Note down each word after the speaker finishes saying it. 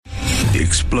The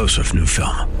explosive new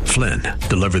film, Flynn,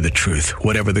 deliver the truth,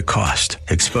 whatever the cost,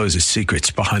 exposes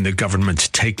secrets behind the government's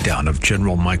takedown of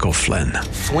General Michael Flynn.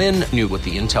 Flynn knew what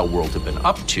the intel world had been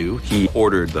up to. He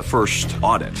ordered the first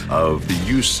audit of the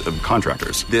use of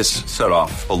contractors. This set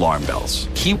off alarm bells.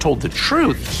 He told the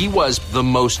truth. He was the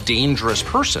most dangerous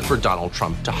person for Donald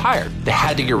Trump to hire. They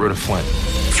had to get rid of Flynn.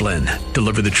 Flynn,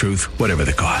 deliver the truth, whatever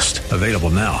the cost. Available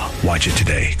now. Watch it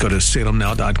today. Go to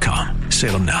salemnow.com.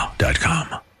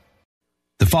 salemnow.com.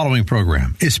 The following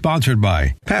program is sponsored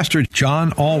by Pastor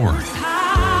John Allworth.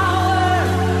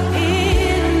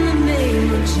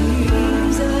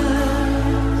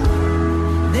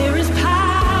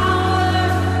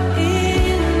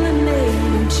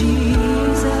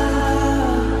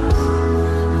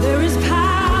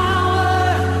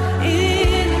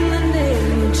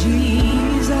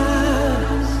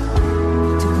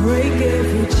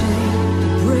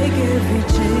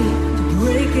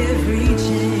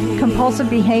 Compulsive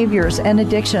behaviors and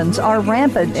addictions are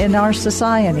rampant in our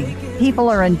society. People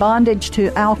are in bondage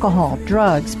to alcohol,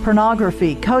 drugs,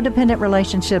 pornography, codependent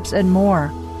relationships, and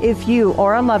more. If you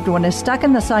or a loved one is stuck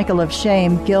in the cycle of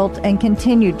shame, guilt, and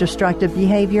continued destructive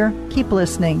behavior, keep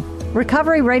listening.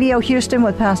 Recovery Radio Houston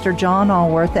with Pastor John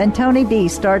Allworth and Tony B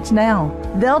starts now.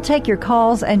 They'll take your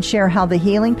calls and share how the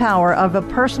healing power of a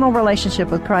personal relationship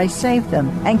with Christ saved them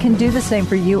and can do the same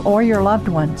for you or your loved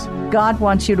ones. God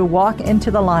wants you to walk into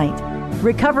the light.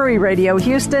 Recovery Radio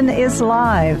Houston is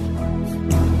live.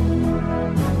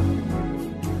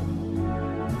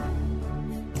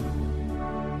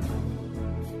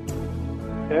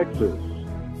 Texas.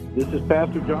 This is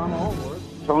Pastor John Allworth,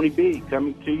 Tony B,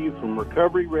 coming to you from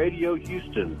Recovery Radio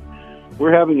Houston.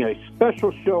 We're having a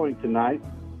special showing tonight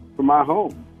from my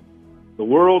home. The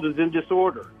world is in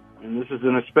disorder, and this is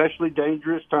an especially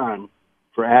dangerous time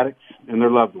for addicts and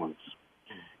their loved ones.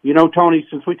 You know, Tony,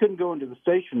 since we couldn't go into the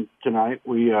station tonight,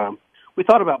 we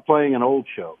thought about playing an old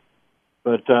show.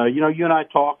 But, you and I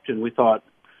talked, and we thought,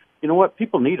 you know what,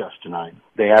 people need us tonight.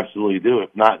 They absolutely do,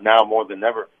 if not now more than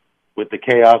ever. With the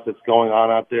chaos that's going on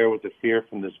out there, with the fear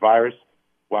from this virus,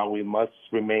 while we must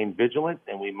remain vigilant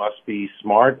and we must be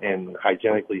smart and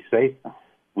hygienically safe,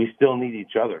 we still need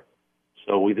each other.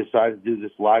 So we decided to do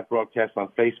this live broadcast on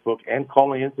Facebook and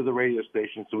calling into the radio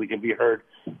station so we can be heard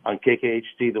on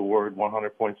KKHT, The Word,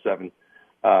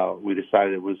 100.7. We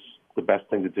decided it was the best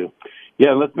thing to do.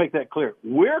 Yeah, let's make that clear.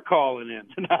 We're calling in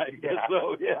tonight.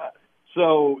 Yeah.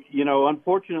 So,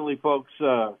 unfortunately, folks,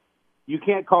 you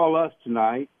can't call us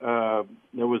tonight. There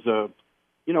was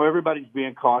everybody's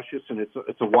being cautious, and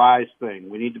it's a wise thing.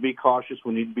 We need to be cautious.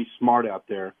 We need to be smart out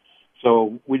there.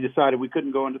 So we decided we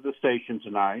couldn't go into the station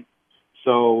tonight.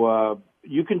 So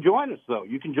you can join us, though.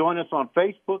 You can join us on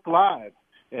Facebook Live.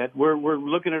 We're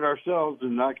looking at ourselves,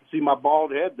 and I can see my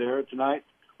bald head there tonight.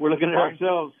 We're looking at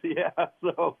ourselves. Yeah.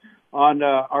 So on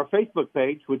our Facebook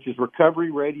page, which is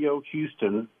Recovery Radio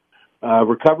Houston,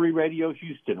 Recovery Radio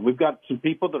Houston. We've got some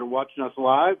people that are watching us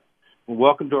live. Well,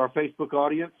 welcome to our Facebook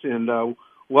audience, and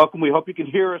welcome. We hope you can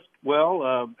hear us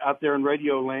well out there in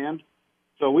Radio Land.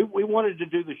 So we wanted to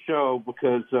do the show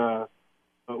because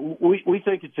we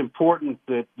think it's important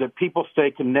that people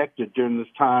stay connected during this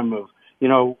time of,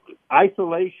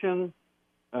 isolation,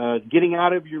 getting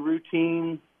out of your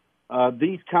routine.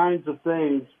 These kinds of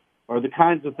things are the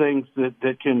kinds of things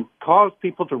that can cause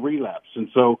people to relapse. And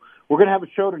so we're going to have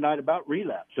a show tonight about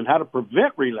relapse and how to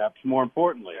prevent relapse, more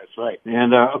importantly. That's right.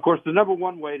 And, of course, the number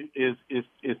one way is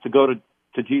to go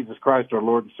to Jesus Christ, our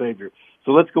Lord and Savior.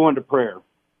 So let's go into prayer.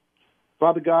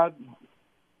 Father God,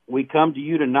 we come to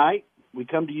you tonight. We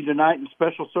come to you tonight in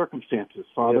special circumstances,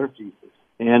 Father. Yes, Jesus.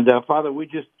 And, Father, we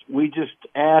just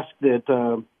ask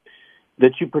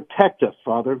that you protect us,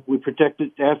 Father.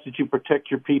 Ask that you protect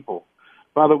your people.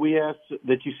 Father, we ask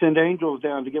that you send angels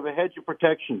down to give a hedge of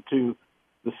protection to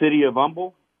the city of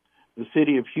Humble, the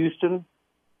city of Houston,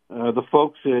 the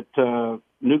folks at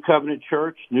New Covenant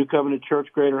Church,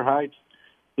 Greater Heights,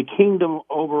 the kingdom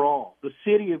overall, the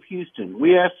city of Houston.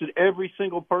 We ask that every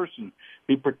single person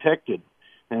be protected,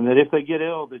 and that if they get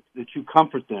ill, that you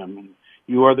comfort them, and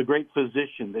you are the great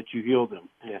physician, that you heal them.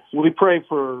 Yes. We pray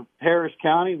for Harris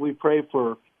County. We pray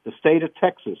for the state of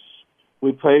Texas.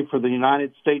 We pray for the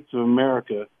United States of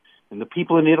America and the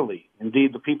people in Italy,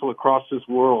 indeed the people across this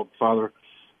world, Father.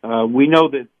 We know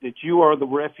that you are the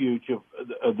refuge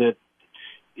of that.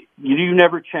 You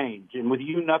never change, and with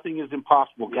you nothing is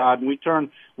impossible, God. And we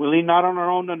lean not on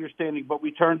our own understanding, but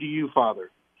we turn to you,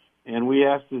 Father. And we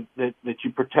ask that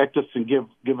you protect us and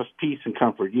give us peace and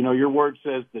comfort. Your word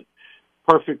says that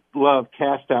perfect love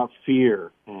casts out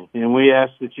fear. And we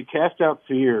ask that you cast out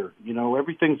fear.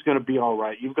 Everything's going to be all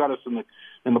right. You've got us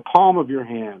in the palm of your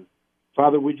hand.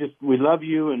 Father, we love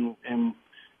you, and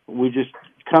we just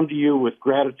come to you with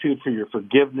gratitude for your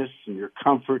forgiveness and your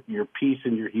comfort and your peace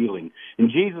and your healing. In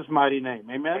Jesus' mighty name,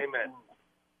 amen? Amen.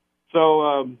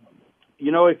 So,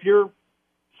 if you're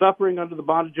suffering under the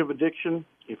bondage of addiction,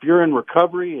 if you're in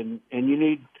recovery and you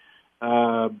need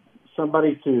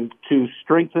somebody to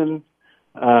strengthen,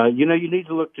 you need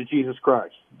to look to Jesus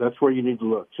Christ. That's where you need to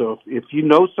look. So if you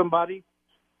know somebody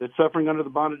that's suffering under the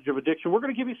bondage of addiction, we're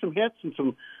going to give you some hints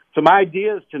and some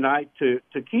ideas tonight to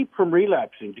keep from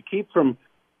relapsing, to keep from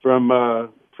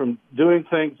doing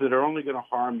things that are only going to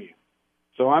harm you.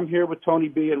 So I'm here with Tony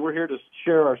B, and we're here to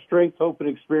share our strength, hope, and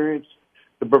experience,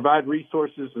 to provide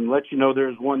resources and let you know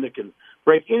there's one that can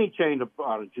break any chain of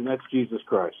bondage, and that's Jesus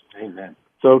Christ. Amen.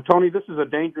 So, Tony, this is a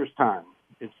dangerous time.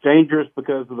 It's dangerous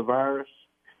because of the virus.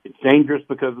 It's dangerous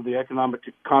because of the economic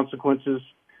consequences.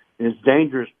 And it's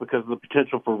dangerous because of the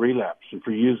potential for relapse and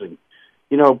for using.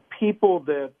 People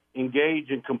that engage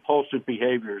in compulsive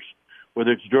behaviors,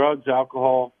 whether it's drugs,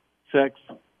 alcohol, sex,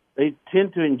 they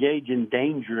tend to engage in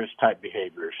dangerous type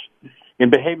behaviors, in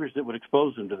behaviors that would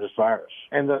expose them to this virus.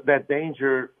 And that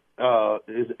danger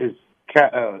is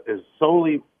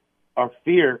solely our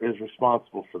fear is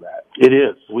responsible for that. It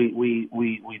is.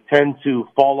 We tend to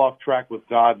fall off track with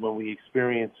God when we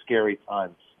experience scary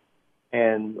times.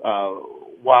 And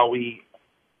while we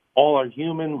all are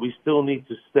human, we still need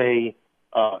to stay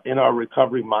in our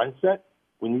recovery mindset.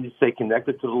 We need to stay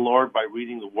connected to the Lord by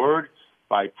reading the Word,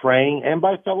 by praying, and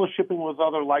by fellowshipping with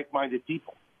other like-minded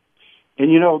people. And,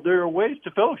 there are ways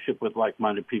to fellowship with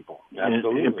like-minded people.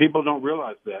 Absolutely. And people don't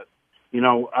realize that.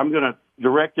 I'm going to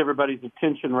direct everybody's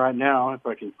attention right now, if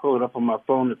I can pull it up on my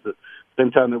phone at the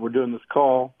same time that we're doing this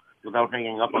call. Without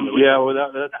hanging up on the radio.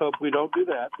 Yeah, let's hope we don't do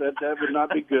that. That would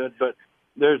not be good. But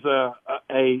there's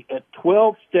at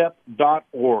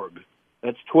 12step.org.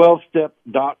 That's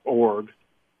 12step.org.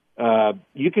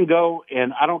 You can go,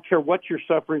 and I don't care what you're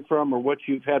suffering from or what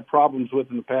you've had problems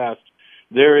with in the past.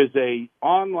 There is a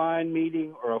online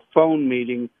meeting or a phone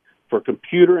meeting for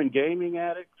computer and gaming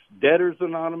addicts, Debtors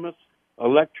Anonymous,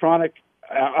 Electronic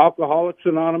Alcoholics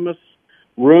Anonymous,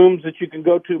 rooms that you can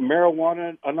go to,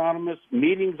 Marijuana Anonymous,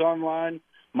 meetings online,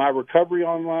 My Recovery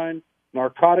Online,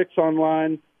 Narcotics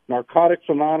Online, Narcotics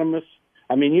Anonymous.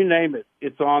 I mean, you name it,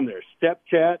 it's on there. Step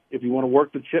Chat, if you want to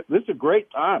work the chip. This is a great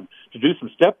time to do some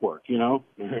step work, You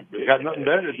got nothing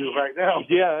better to do right now.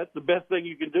 Yeah, that's the best thing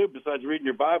you can do besides reading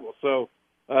your Bible. So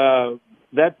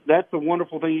that's a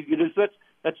wonderful thing you can do. So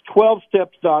that's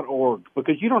 12steps.org,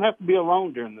 because you don't have to be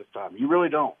alone during this time. You really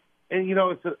don't. And,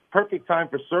 it's a perfect time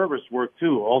for service work,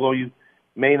 too. Although you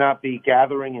may not be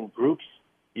gathering in groups,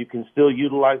 you can still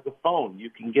utilize the phone. You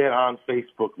can get on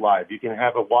Facebook Live. You can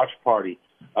have a watch party.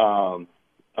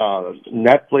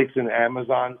 Netflix and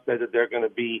Amazon said that they're going to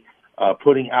be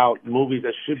putting out movies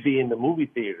that should be in the movie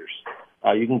theaters.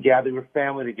 You can gather your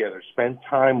family together, spend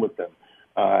time with them,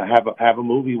 have a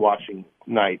movie watching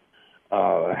night.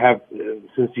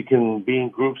 Since you can be in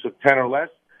groups of 10 or less,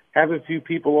 have a few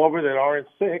people over that aren't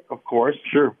sick, of course,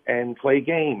 sure, and play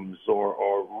games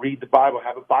or read the Bible,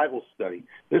 have a Bible study.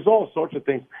 There's all sorts of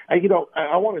things. And,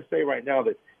 I want to say right now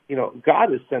that,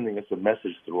 God is sending us a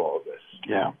message through all of this.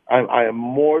 Yeah. I am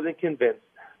more than convinced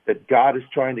that God is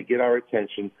trying to get our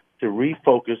attention, to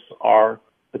refocus our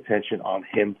attention on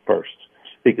Him first.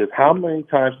 Because how many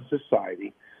times in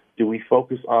society do we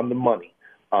focus on the money,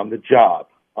 on the job,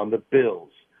 on the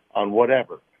bills, on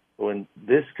whatever, when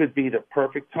this could be the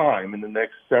perfect time in the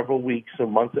next several weeks or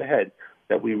months ahead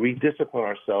that we rediscipline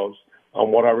ourselves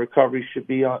on what our recovery should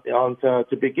be on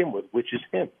to begin with, which is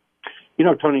Him.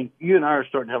 Tony, you and I are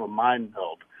starting to have a mind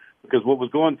meld, because what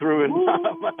was going through in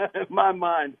my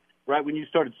mind, right, when you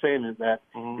started saying that,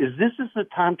 is this is the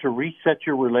time to reset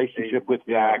your relationship with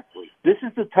God. This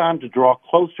is the time to draw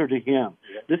closer to Him.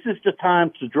 Yep. This is the time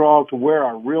to draw to where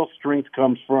our real strength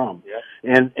comes from. Yep.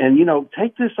 And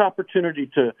take this opportunity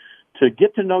to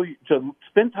get to know you, to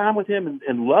spend time with Him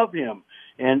and love Him.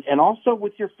 And also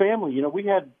with your family. We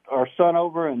had our son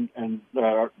over and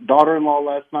our daughter-in-law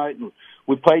last night, and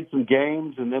we played some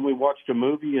games, and then we watched a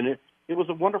movie, and it was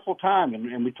a wonderful time.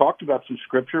 And we talked about some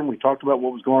scripture, and we talked about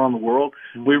what was going on in the world.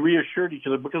 Mm-hmm. We reassured each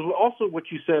other, because also what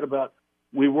you said about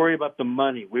we worry about the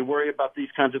money, we worry about these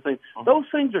kinds of things. Mm-hmm. Those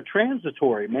things are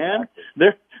transitory, man.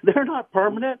 They're not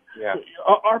permanent. Yeah.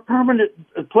 Our permanent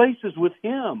place is with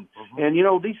Him. Mm-hmm.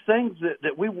 And, these things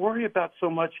that we worry about so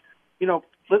much,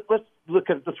 let's look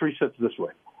at it, let's reset it this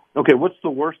way. Okay, what's the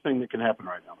worst thing that can happen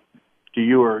right now to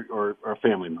you or a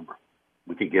family member?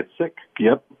 We could get sick.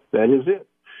 Yep, that is it.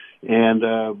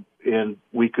 And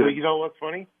we could. Well, you know what's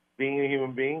funny? being a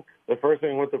human being, the first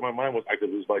thing that went through my mind was I could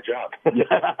lose my job.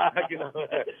 You know,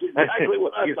 exactly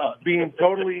what I thought. Being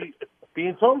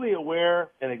totally aware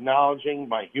and acknowledging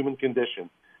my human condition.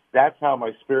 That's how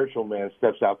my spiritual man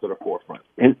steps out to the forefront.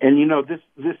 And you know,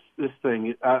 this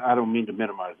thing, I don't mean to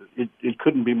minimize it. It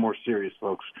couldn't be more serious,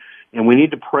 folks. And we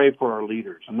need to pray for our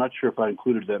leaders. I'm not sure if I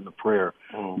included that in the prayer.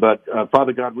 But,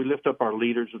 Father God, we lift up our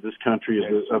leaders of this country,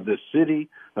 of this city,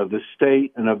 of this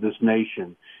state, and of this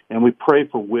nation. And we pray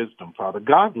for wisdom, Father,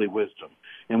 godly wisdom.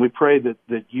 And we pray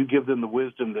that you give them the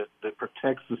wisdom that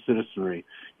protects the citizenry.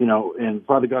 You know, and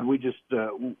Father God, we just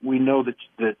we know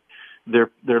that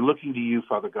they're looking to you,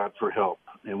 Father God, for help.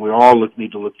 And we all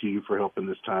need to look to you for help in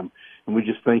this time. And we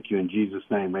just thank you in Jesus'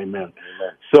 name. Amen.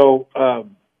 So,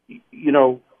 you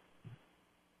know,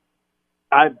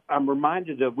 I'm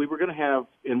reminded of, we were going to have,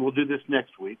 and we'll do this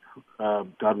next week,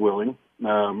 God willing,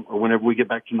 or whenever we get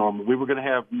back to normal, we were going to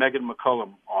have Megan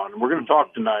McCullum on. And we're going to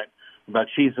talk tonight about,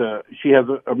 she has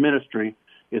a ministry.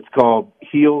 It's called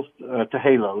Heels to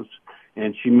Halos.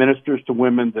 And she ministers to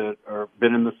women that are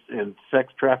been in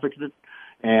sex trafficking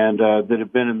and that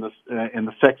have been in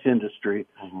the sex industry.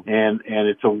 And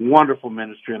it's a wonderful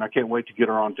ministry, and I can't wait to get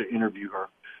her on to interview her.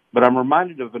 But I'm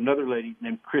reminded of another lady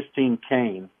named Christine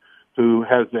Kane, who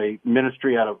has a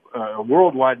ministry a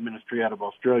worldwide ministry out of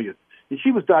Australia. And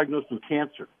she was diagnosed with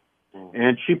cancer.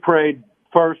 And she prayed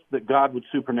first that God would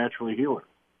supernaturally heal her.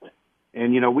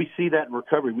 And, you know, we see that in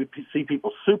recovery. We see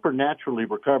people supernaturally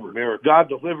recover. God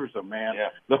delivers them, man.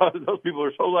 Yeah. Those people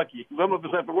are so lucky. Some of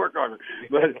us have to work harder.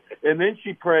 And then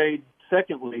she prayed,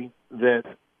 secondly, that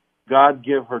God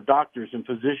give her doctors and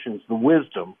physicians the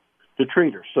wisdom to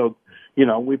treat her. So, you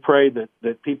know, we pray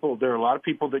that people, there are a lot of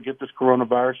people that get this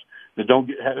coronavirus that don't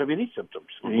have any symptoms,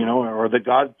 you know, or that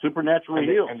God supernaturally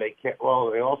heals. And they can't, well,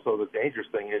 they also, the dangerous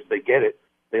thing is they get it.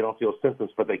 They don't feel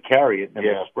symptoms, but they carry it and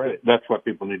they spread it. That's why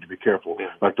people need to be careful.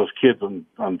 Yeah. Like those kids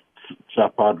on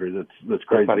South Padre, that's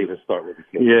crazy. Not even start with the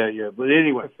kids. Yeah. But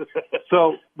anyway,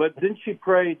 but then she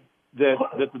prayed that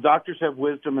the doctors have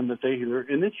wisdom and that they heal her.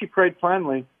 And then she prayed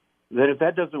finally that if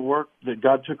that doesn't work, that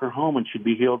God took her home and she'd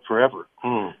be healed forever.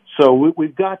 So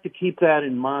we've got to keep that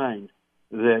in mind,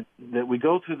 that we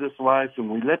go through this life and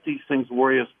we let these things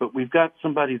worry us, but we've got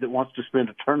somebody that wants to spend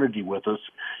eternity with us,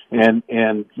 and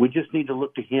we just need to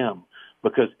look to him,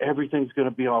 because everything's going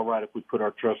to be all right if we put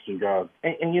our trust in God.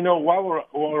 And you know, while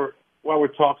we're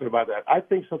talking about that, I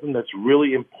think something that's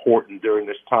really important during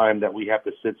this time that we have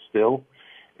to sit still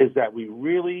is that we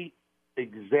really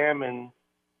examine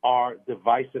our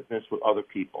divisiveness with other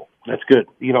people. That's good.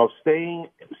 You know, staying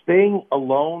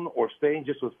alone or staying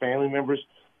just with family members.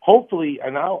 Hopefully,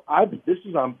 and this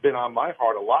has been on my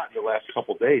heart a lot in the last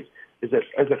couple of days, is that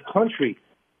as a country,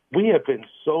 we have been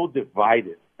so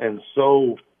divided and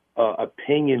so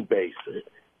opinion-based.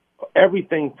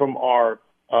 Everything from our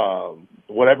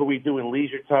whatever we do in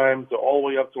leisure time to all the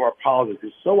way up to our politics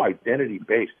is so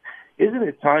identity-based. Isn't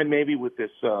it time maybe with this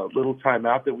little time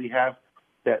out that we have,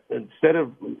 that instead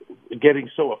of getting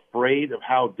so afraid of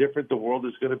how different the world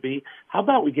is going to be, how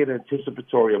about we get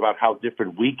anticipatory about how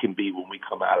different we can be when we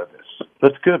come out of this?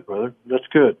 That's good, brother. That's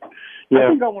good. Yeah. I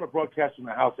think I want to broadcast from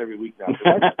the house every week now.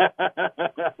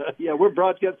 Yeah, we're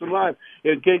broadcasting live.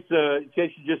 In case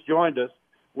you just joined us,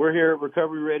 we're here at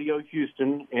Recovery Radio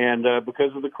Houston, and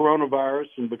because of the coronavirus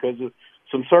and because of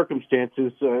some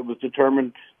circumstances, it was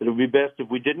determined that it would be best if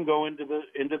we didn't go into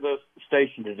the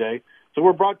station today. So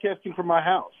we're broadcasting from my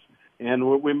house, and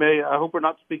I hope we're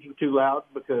not speaking too loud,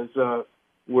 because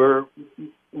we're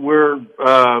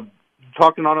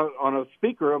talking on a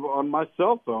speaker on my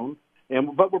cell phone,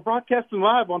 but we're broadcasting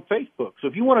live on Facebook. So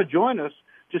if you want to join us,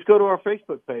 just go to our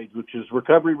Facebook page, which is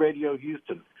Recovery Radio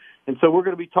Houston. And so we're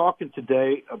going to be talking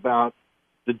today about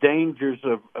the dangers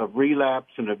of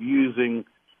relapse and of using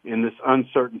in this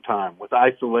uncertain time with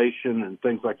isolation and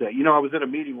things like that. You know, I was at a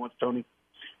meeting once, Tony,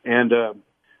 and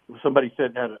somebody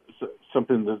said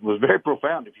something that was very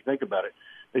profound if you think about it.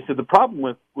 They said the problem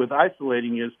with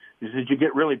isolating is that you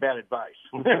get really bad advice.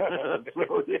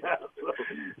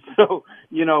 So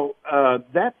you know,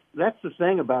 that's the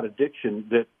thing about addiction,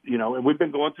 that, you know, and we've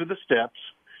been going through the steps.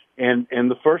 And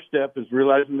the first step is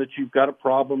realizing that you've got a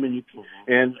problem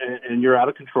and you're out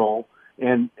of control.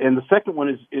 And the second one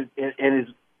is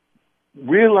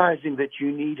realizing that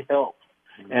you need help,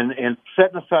 and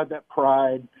setting aside that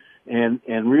pride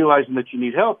and realizing that you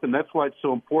need help. And that's why it's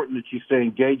so important that you stay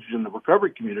engaged in the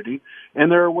recovery community. And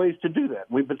there are ways to do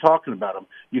that. We've been talking about them.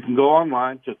 You can go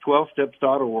online to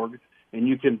 12steps.org, and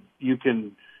you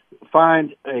can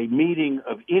find a meeting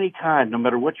of any kind, no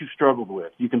matter what you've struggled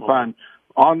with. You can find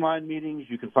online meetings.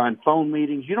 You can find phone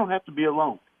meetings. You don't have to be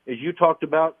alone. as you talked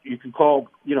about, you can call,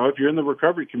 if you're in the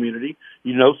recovery community,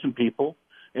 you know some people.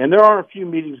 And there are a few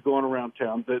meetings going around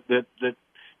town that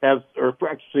are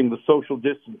practicing the social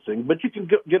distancing, but you can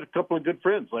get a couple of good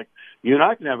friends. Like you and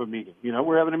I can have a meeting.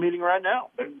 We're having a meeting right now.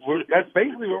 That's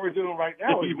basically what we're doing right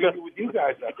now. Is meeting with you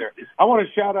guys out there. I want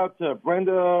to shout out to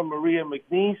Brenda Maria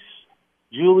McNeese,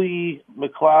 Julie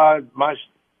McLeod,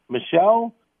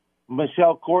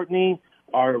 Michelle Courtney,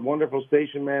 our wonderful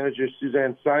station manager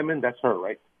Suzanne Simon. That's her,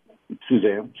 right?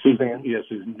 Suzanne. Yes,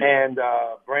 Susan. And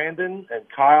Brandon and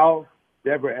Kyle,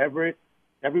 Deborah Everett.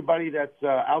 Everybody that's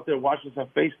out there watching us on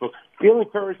Facebook, feel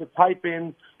encouraged to type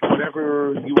in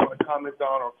whatever you want to comment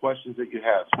on or questions that you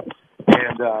have.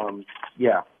 And,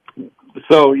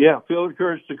 So, feel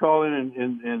encouraged to call in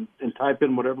and type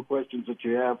in whatever questions that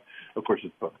you have. Of course,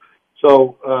 it's fun.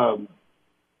 So,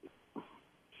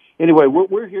 anyway,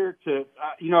 we're here to,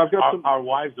 I've got our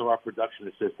wives are our production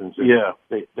assistants.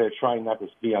 They're trying not to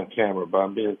be on camera, but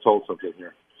I'm being told something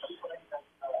here.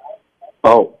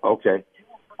 Oh, okay.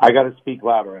 I got to speak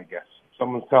louder, I guess.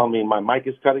 Someone's telling me my mic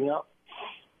is cutting out.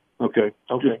 Okay.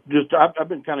 Just I've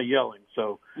been kind of yelling,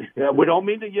 so we don't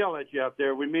mean to yell at you out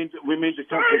there. We mean to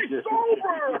come to this.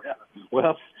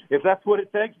 Well, if that's what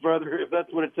it takes, brother, if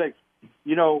that's what it takes.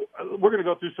 We're going to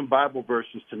go through some Bible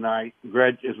verses tonight,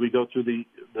 as we go through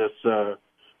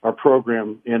our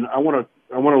program, and I want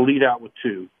to lead out with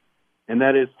two, and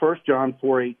that is 1 John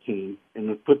 4:18, and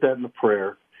we'll put that in the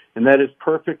prayer. And that is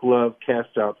perfect love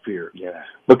casts out fear. Yeah.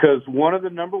 Because one of the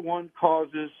number one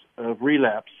causes of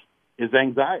relapse is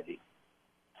anxiety,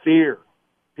 fear.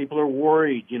 People are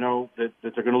worried, that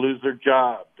they're going to lose their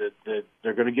job, that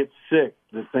they're going to get sick,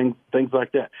 things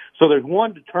like that. So there's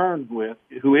one to turn with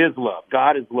who is love.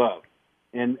 God is love.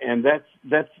 And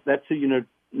that's who you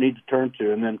need to turn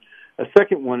to. And then a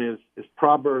second one is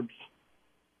Proverbs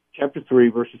chapter 3,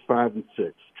 verses 5 and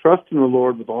 6. Trust in the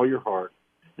Lord with all your heart,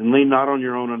 and lean not on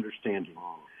your own understanding.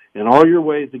 In all your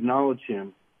ways acknowledge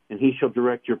him, and he shall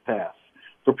direct your paths.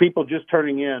 For people just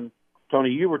turning in, Tony,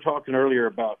 you were talking earlier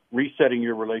about resetting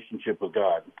your relationship with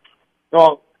God.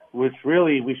 Well, which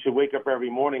really we should wake up every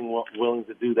morning willing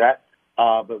to do that,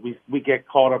 but we get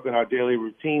caught up in our daily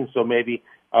routine, so maybe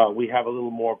we have a little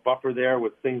more buffer there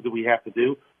with things that we have to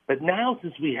do. But now,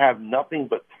 since we have nothing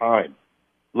but time,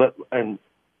 and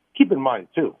keep in mind,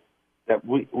 too, that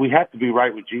we have to be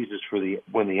right with Jesus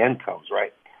when the end comes,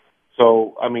 right?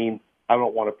 So, I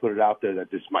don't want to put it out there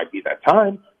that this might be that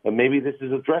time, but maybe this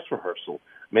is a dress rehearsal.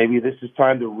 Maybe this is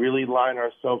time to really line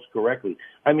ourselves correctly.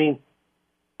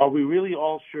 Are we really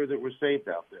all sure that we're saved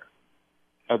out there?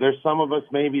 Are there some of us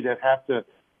maybe that have to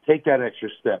take that extra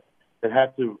step, that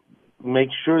have to make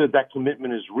sure that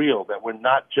commitment is real, that we're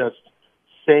not just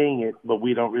saying it, but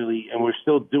we don't really, and we're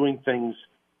still doing things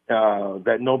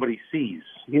that nobody sees.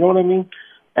 You know what I mean?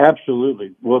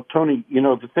 Absolutely. Well, Tony,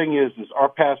 the thing is our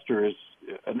pastor is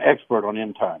an expert on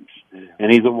end times,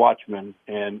 and he's a watchman,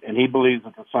 and he believes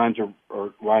that the signs are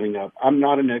lining up. I'm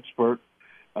not an expert.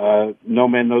 No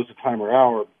man knows the time or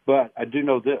hour, but I do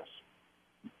know this.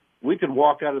 We could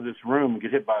walk out of this room and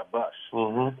get hit by a bus.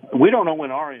 Mm-hmm. We don't know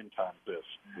when our end time is.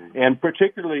 Mm-hmm. And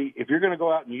particularly if you're going to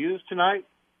go out and use tonight,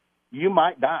 you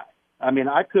might die.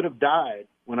 I could have died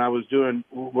when I was doing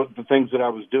the things that I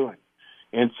was doing.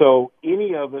 And so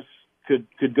any of us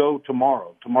could go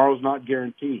tomorrow. Tomorrow's not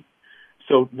guaranteed.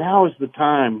 So now is the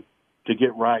time to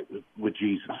get right with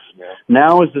Jesus. Yeah.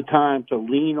 Now is the time to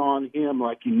lean on him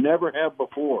like you never have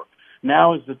before.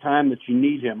 Now is the time that you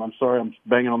need him. I'm sorry, I'm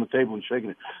banging on the table and shaking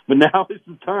it. But now is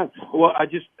the time. Well, I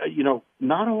just,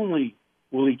 not only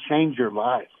will he change your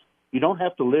life, you don't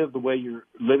have to live the way you're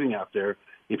living out there.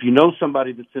 If you know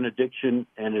somebody that's in addiction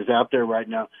and is out there right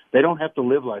now, they don't have to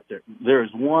live like that. There is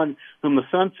one whom the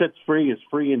Son sets free is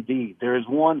free indeed. There is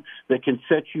one that can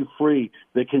set you free,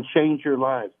 that can change your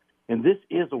life. And this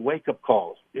is a wake-up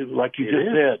call, like you just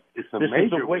said. It's a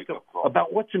major wake-up call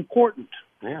about what's important.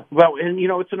 Yeah. And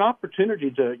it's an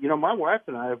opportunity to, my wife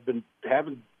and I have been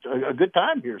having a good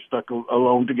time here, stuck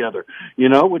alone together,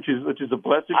 which is a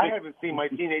blessing. I haven't seen my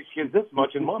teenage kids this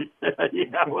much in months.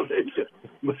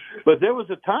 But there was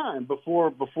a time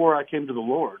before I came to the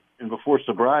Lord and before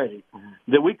sobriety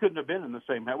that we couldn't have been in the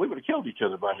same house. We would have killed each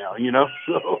other by now,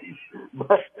 So,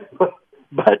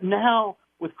 but now,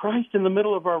 with Christ in the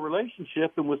middle of our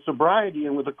relationship and with sobriety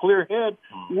and with a clear head,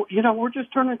 we're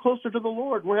just turning closer to the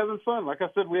Lord. We're having fun. Like I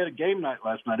said, we had a game night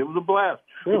last night. It was a blast.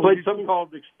 We played something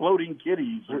called Exploding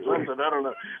Kitties or something. I don't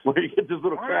know. Where you get this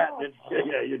little cat.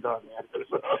 Yeah, you're done.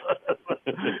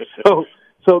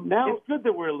 So now it's good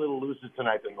that we're a little looser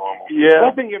tonight than normal. Yeah.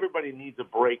 I think everybody needs a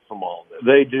break from all this.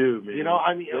 They do, man. You know,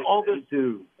 I mean, all this. They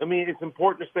do. I mean, it's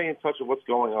important to stay in touch with what's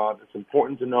going on. It's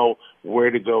important to know where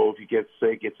to go if you get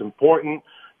sick. It's important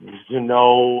to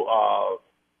know,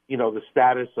 the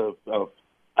status of.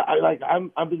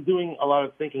 I've been doing a lot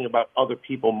of thinking about other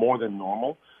people more than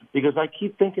normal because I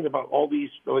keep thinking about all these.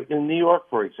 Like in New York,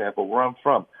 for example, where I'm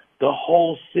from, the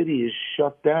whole city is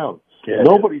shut down. Yeah,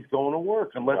 nobody's going to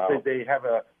work unless they have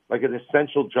an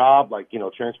essential job like,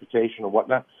 transportation or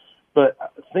whatnot. But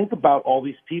think about all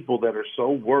these people that are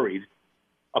so worried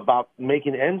about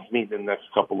making ends meet in the next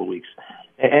couple of weeks.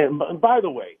 And by the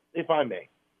way, if I may,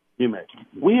 you may.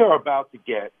 We are about to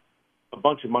get a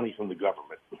bunch of money from the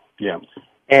government. Yeah.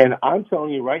 And I'm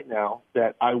telling you right now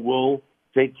that I will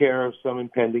take care of some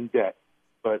impending debt.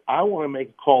 But I want to make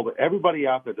a call to everybody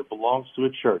out there that belongs to a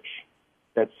church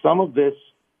that some of this,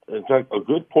 in fact, a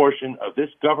good portion of this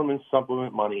government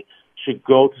supplement money should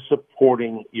go to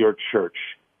supporting your church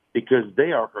because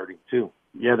they are hurting too.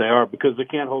 Yeah, they are because they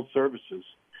can't hold services.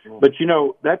 But,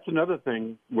 that's another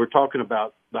thing. We're talking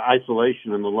about the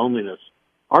isolation and the loneliness.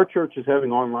 Our church is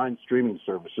having online streaming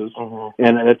services,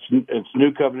 and it's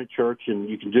New Covenant Church, and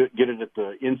you can get it at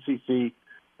the NCC,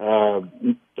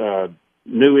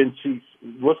 New NCC.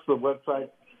 What's the website?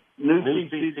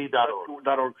 NewCC.org.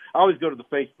 I always go to the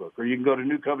Facebook, or you can go to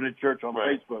New Covenant Church on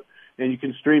Facebook, and you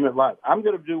can stream it live. I'm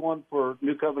going to do one for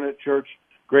New Covenant Church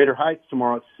Greater Heights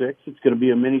tomorrow at 6. It's going to be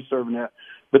a mini sermonette.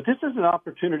 But this is an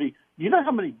opportunity. You know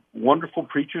how many wonderful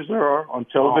preachers there are on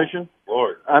television? Oh,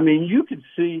 Lord. I mean, you can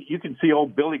see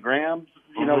old Billy Graham.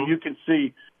 You can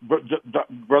see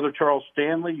Brother Charles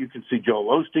Stanley. You can see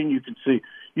Joel Osteen. You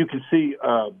can see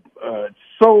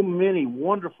so many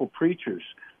wonderful preachers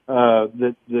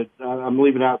that I'm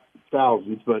leaving out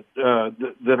thousands, but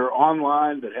that are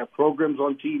online, that have programs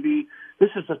on TV.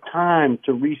 This is a time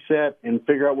to reset and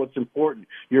figure out what's important.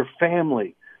 Your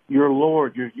family, your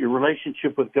Lord, your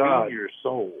relationship with God. Feed your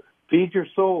soul. Feed your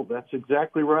soul. That's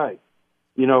exactly right.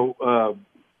 We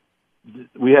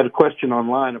had a question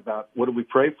online about what do we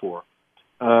pray for,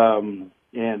 and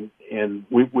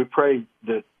we pray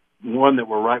that that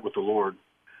we're right with the Lord.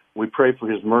 We pray for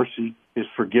His mercy, His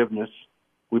forgiveness.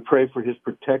 We pray for His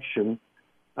protection.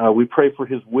 We pray for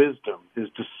His wisdom, His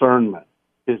discernment,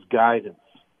 His guidance.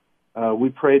 We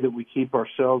pray that we keep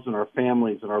ourselves and our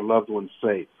families and our loved ones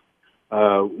safe.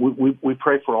 We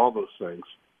pray for all those things.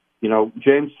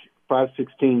 James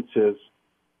 5:16 says,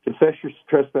 confess your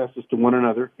trespasses to one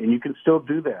another, and you can still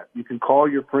do that. You can call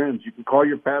your friends. You can call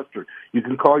your pastor. You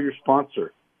can call your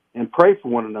sponsor and pray for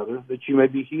one another that you may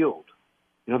be healed.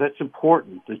 That's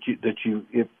important that you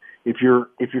if you're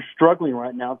struggling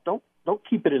right now, don't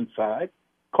keep it inside.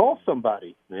 Call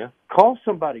somebody. Yeah. Call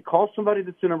somebody. Call somebody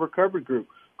that's in a recovery group.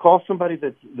 Call somebody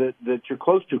that you're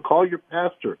close to. Call your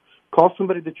pastor. Call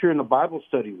somebody that you're in a Bible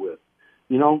study with.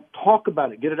 Talk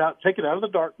about it. Get it out. Take it out of the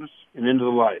darkness and into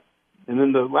the light. And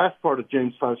then the last part of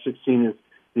James 5:16 is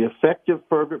the effective,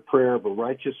 fervent prayer of a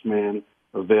righteous man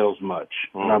avails much.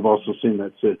 And I've also seen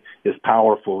that said is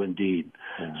powerful indeed.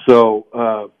 Yeah.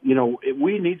 So,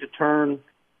 we need to turn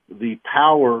the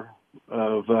power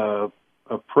of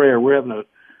prayer. We're having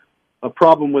a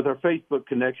problem with our Facebook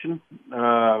connection.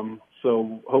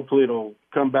 So hopefully it'll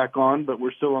come back on, but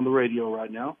we're still on the radio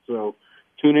right now. So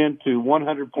tune in to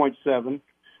 100.7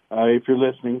 if you're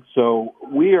listening. So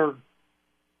we are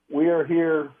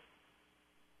here.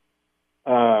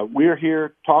 We are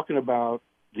here talking about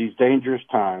these dangerous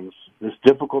times, this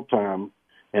difficult time,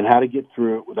 and how to get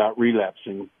through it without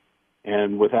relapsing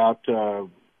and without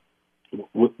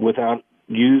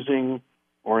using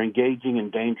or engaging in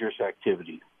dangerous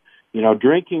activity.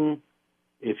 Drinking.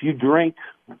 If you drink,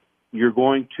 you're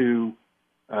going to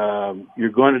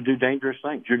do dangerous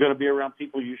things. You're going to be around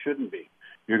people you shouldn't be.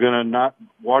 You're going to not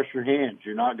wash your hands.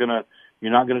 You're not going to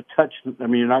touch.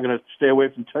 You're not going to stay away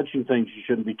from touching things you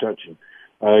shouldn't be touching.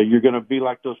 You're going to be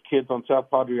like those kids on South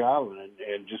Padre Island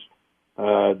and just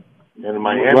in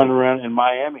Miami. Run around in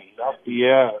Miami.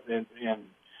 Yeah, and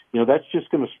that's just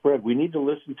going to spread. We need to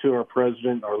listen to our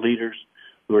president, our leaders,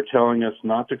 who are telling us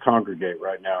not to congregate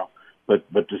right now, but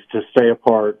to stay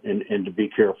apart and to be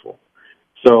careful.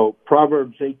 So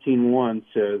Proverbs 18:1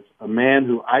 says, "A man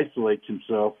who isolates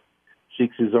himself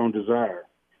seeks his own desire.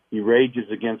 He rages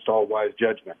against all wise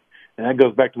judgment." And that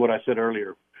goes back to what I said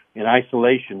earlier. In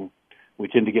isolation, we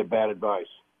tend to get bad advice.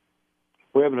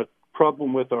 We're having a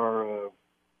problem with our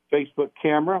Facebook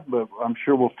camera, but I'm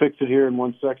sure we'll fix it here in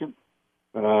 1 second.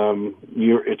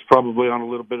 It's probably on a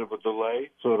little bit of a delay,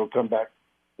 so it'll come back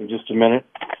in just a minute.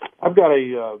 I've got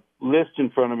a list in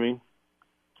front of me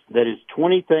that is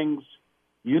 20 things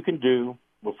you can do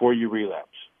before you relapse.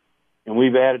 And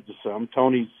we've added to some.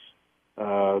 Tony's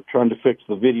trying to fix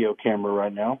the video camera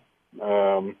right now.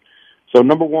 So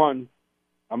number one,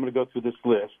 I'm going to go through this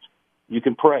list. You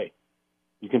can pray.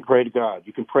 You can pray to God.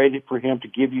 You can pray for him to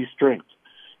give you strength.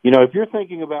 You know, if you're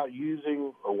thinking about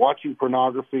using or watching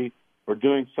pornography or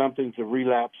doing something to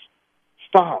relapse,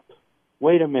 stop.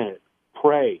 Wait a minute.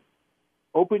 Pray.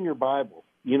 Open your Bible.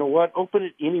 You know what? Open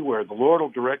it anywhere. The Lord will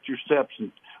direct your steps.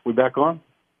 And we back on?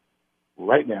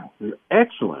 Right now.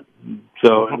 Excellent.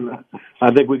 So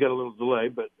I think we got a little delay,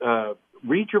 but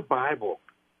read your Bible.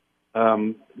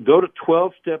 Go to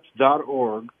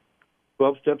 12steps.org,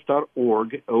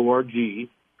 12steps.org, O-R-G,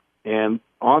 and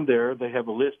on there they have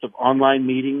a list of online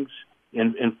meetings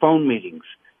and phone meetings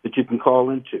that you can call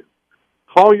into.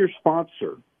 Call your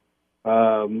sponsor.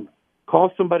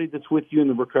 Call somebody that's with you in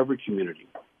the recovery community.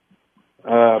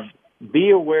 Be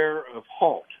aware of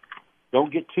HALT.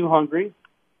 Don't get too hungry,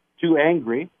 too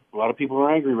angry. A lot of people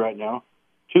are angry right now.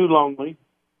 Too lonely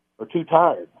or too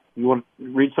tired. You want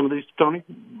to read some of these, Tony?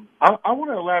 I want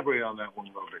to elaborate on that one a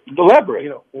little bit. Elaborate.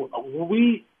 You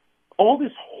know, all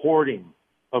this hoarding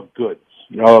of goods.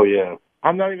 Oh, yeah.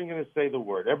 I'm not even going to say the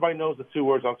word. Everybody knows the two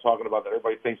words I'm talking about that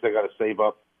everybody thinks they got to save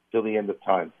up till the end of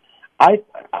time.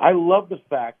 I love the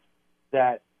fact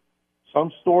that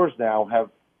some stores now have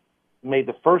made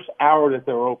the first hour that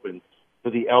they're open for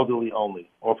the elderly only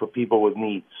or for people with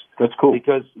needs. That's cool.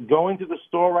 Because going to the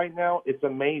store right now, it's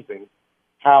amazing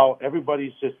how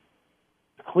everybody's just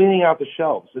cleaning out the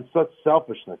shelves. It's such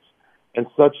selfishness and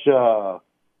such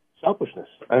selfishness.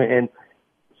 And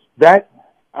that,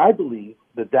 I believe,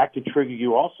 that could trigger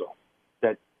you also.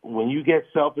 That when you get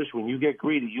selfish, when you get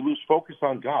greedy, you lose focus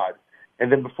on God,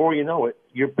 and then before you know it,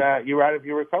 you're out of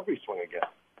your recovery swing again.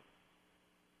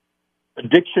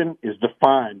 Addiction is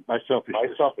defined by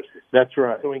selfishness. That's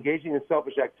right. So engaging in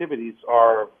selfish activities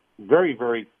are very,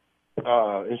 very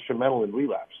instrumental in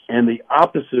relapse. And the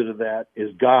opposite of that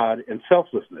is God and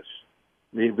selflessness.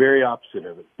 The very opposite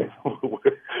of it.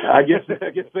 I guess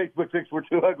Facebook thinks we're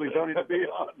too ugly, Tony, to be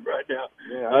on right now.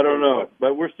 Yeah, I don't know,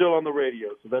 but we're still on the radio,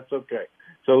 so that's okay.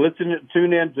 So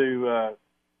tune in to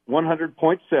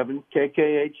 100.7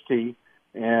 KKHT,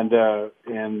 and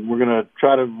we're going to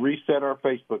try to reset our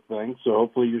Facebook thing. So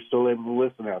hopefully you're still able to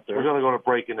listen out there. We're going to go to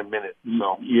break in a minute.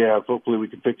 So yeah, hopefully we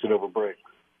can fix it over break.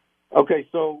 Okay,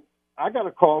 so I got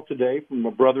a call today from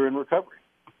a brother in recovery,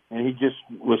 and he just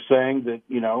was saying that,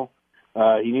 you know,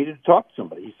 he needed to talk to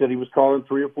somebody. He said he was calling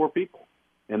 3 or 4 people,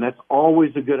 and that's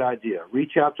always a good idea.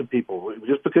 Reach out to people.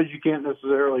 Just because you can't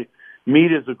necessarily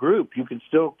meet as a group, you can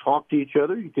still talk to each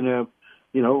other. You can have,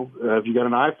 you know, if you got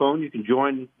an iPhone, you can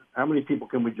join. How many people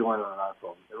can we join on an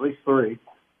iPhone? At least 3.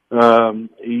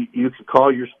 You can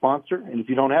call your sponsor, and if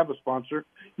you don't have a sponsor,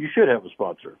 you should have a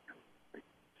sponsor.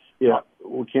 Yeah,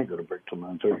 we can't go to break till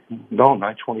 9:30. No,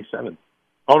 9:27.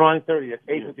 Oh, 9:30. It's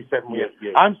 8:57.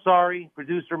 Yeah. I'm sorry,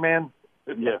 producer man.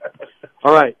 Yeah.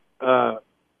 All right.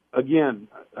 Again,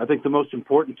 I think the most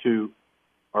important two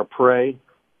are pray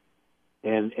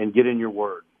and get in your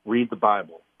word. Read the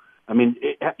Bible. I mean,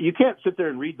 you can't sit there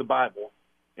and read the Bible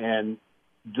and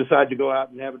decide to go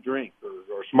out and have a drink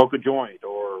or smoke a joint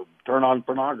or turn on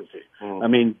pornography. I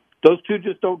mean, those two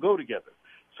just don't go together.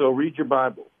 So read your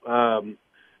Bible.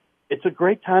 It's a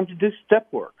great time to do step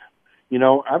work. You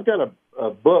know, I've got a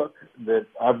book that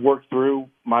I've worked through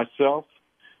myself,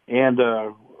 and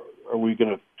are we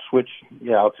going to switch?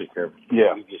 Yeah, I'll take care of it.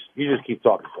 Yeah. You just keep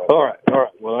talking. All right.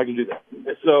 Well, I can do that.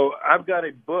 So I've got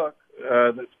a book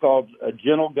that's called A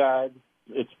Gentle Guide.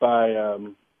 It's by,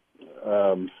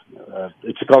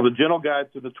 it's called A Gentle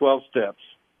Guide to the 12 Steps.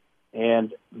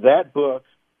 And that book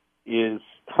is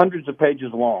hundreds of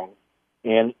pages long.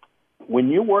 And when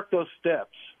you work those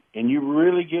steps and you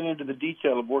really get into the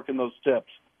detail of working those steps,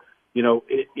 you know,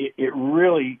 it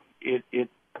really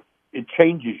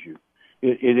changes you.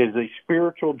 It is a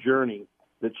spiritual journey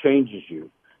that changes you.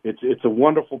 It's a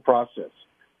wonderful process.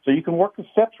 So you can work the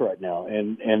steps right now,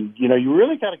 and you know, you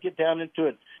really got to get down into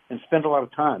it and spend a lot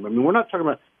of time. I mean, we're not talking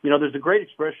about, you know, there's a great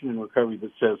expression in recovery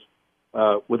that says,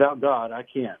 without God, I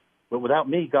can't. But without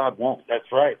me, God won't. That's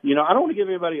right. You know, I don't want to give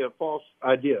anybody a false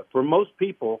idea. For most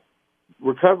people,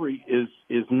 recovery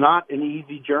is not an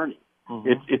easy journey. Mm-hmm.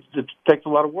 It takes a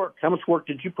lot of work. How much work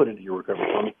did you put into your recovery,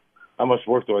 Tony? How much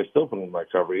work do I still put in my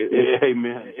recovery?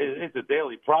 Amen. It's a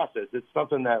daily process. It's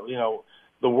something that, you know,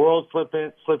 the world slips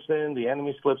in, the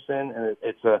enemy slips in, and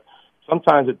it's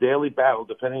sometimes a daily battle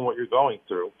depending on what you're going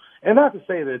through. And not to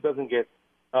say that it doesn't get,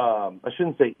 I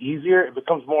shouldn't say easier. It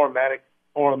becomes more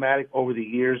automatic over the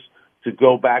years to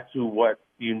go back to what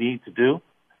you need to do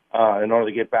in order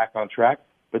to get back on track.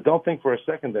 But don't think for a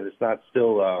second that it's not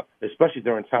still, especially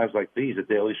during times like these, a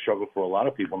daily struggle for a lot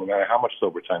of people, no matter how much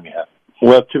sober time you have.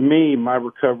 Well, to me, my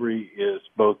recovery is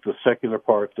both the secular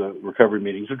part, the recovery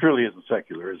meetings, which really isn't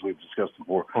secular, as we've discussed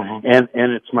before, and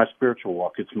it's my spiritual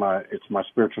walk. It's my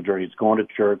spiritual journey. It's going to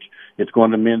church. It's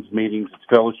going to men's meetings. It's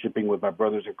fellowshipping with my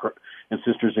brothers and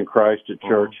sisters in Christ at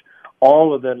church.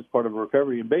 All of that is part of a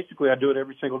recovery, and basically, I do it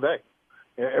every single day.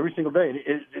 Every single day.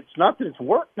 It's not that it's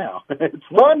work now. It's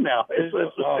fun now.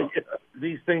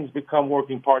 These things become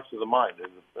working parts of the mind,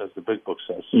 as the big book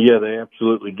says. Yeah, they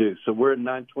absolutely do. So we're at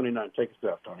 9:29. Take us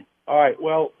out, Tony. All right.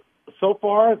 Well, so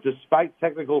far, despite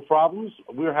technical problems,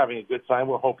 we're having a good time.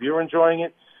 We hope you're enjoying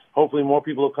it. Hopefully more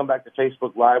people will come back to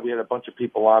Facebook Live. We had a bunch of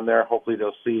people on there. Hopefully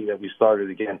they'll see that we started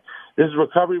again. This is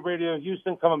Recovery Radio in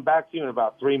Houston, coming back to you in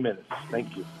about 3 minutes.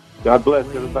 Thank you. God bless.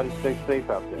 Everybody stay safe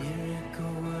out there.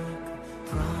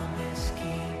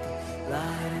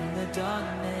 Light in the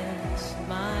darkness,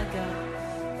 my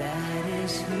God, that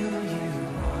is who you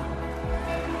are.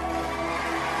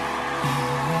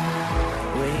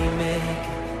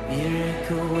 Waymaker,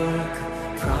 miracle worker,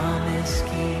 promise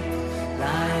keep.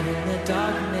 Light in the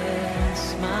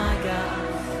darkness, my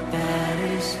God, that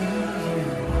is who you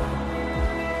are.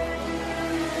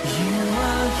 You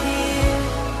are here.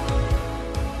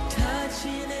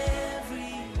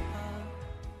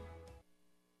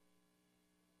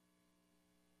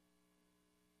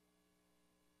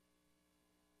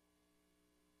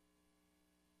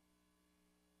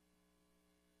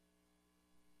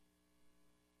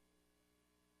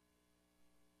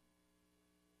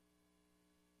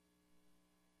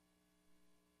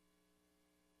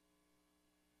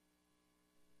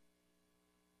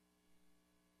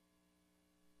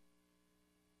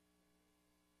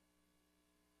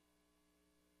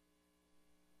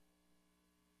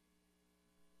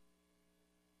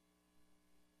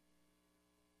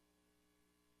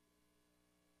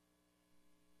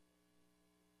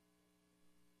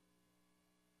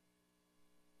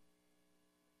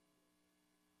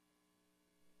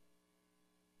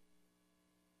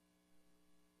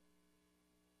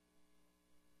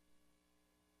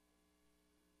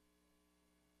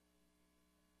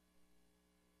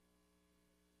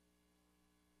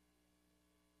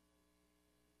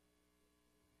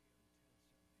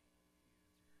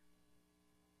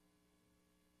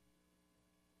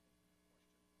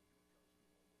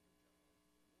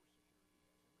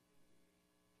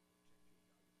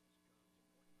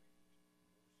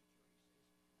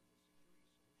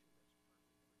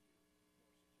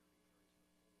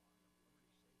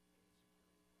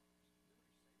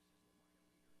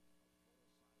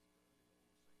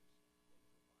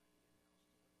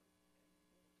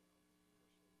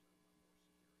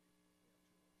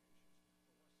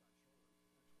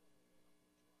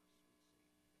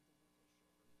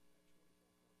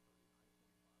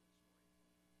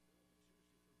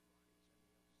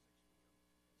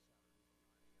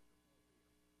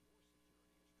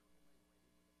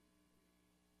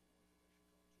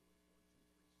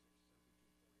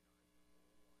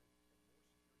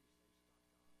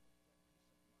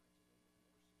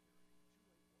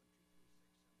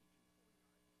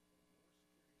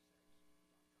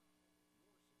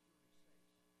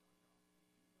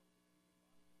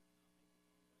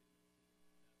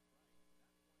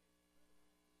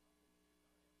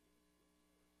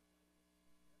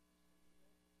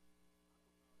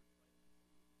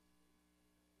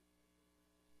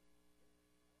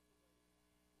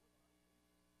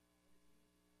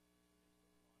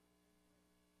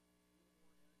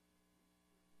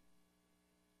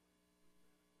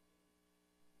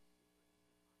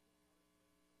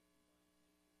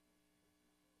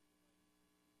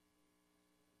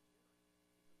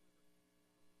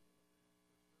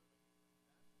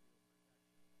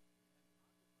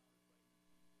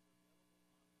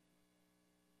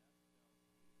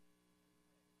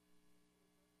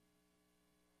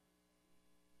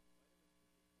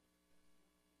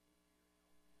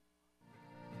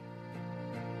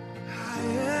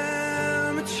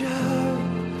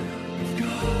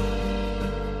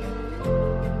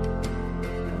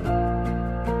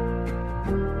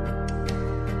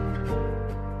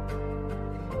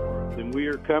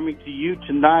 Coming to you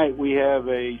tonight, we have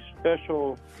a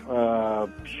special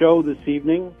show this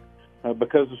evening.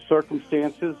 Because of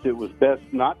circumstances, it was best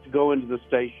not to go into the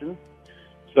station.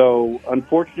 So,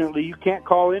 unfortunately, you can't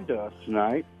call into us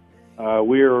tonight.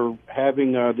 We're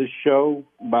having this show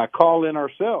by call-in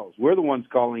ourselves. We're the ones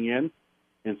calling in.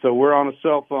 And so we're on a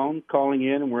cell phone calling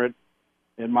in, and we're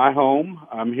at my home.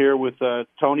 I'm here with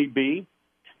Tony B.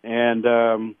 And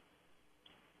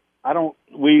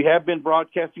We have been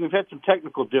broadcasting. We've had some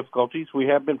technical difficulties. We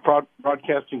have been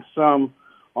broadcasting some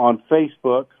on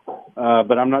Facebook,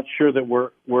 but I'm not sure that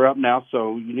we're up now.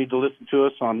 So you need to listen to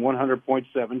us on 100.7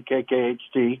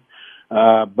 KKHT.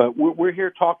 But we're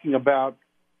here talking about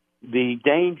the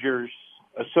dangers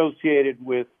associated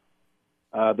with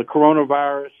the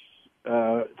coronavirus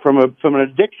from an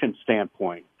addiction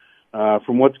standpoint,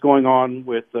 from what's going on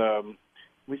with.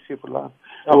 Let me see if we're live.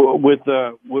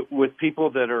 With people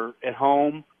that are at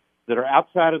home, that are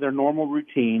outside of their normal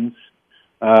routines.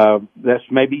 This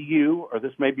may be you, or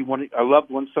this may be a loved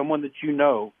one, someone that you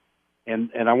know.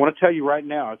 And I want to tell you right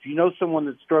now, if you know someone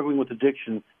that's struggling with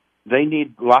addiction, they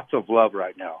need lots of love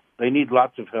right now. They need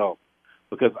lots of help,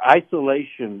 because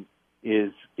isolation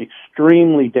is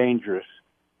extremely dangerous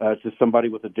to somebody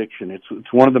with addiction.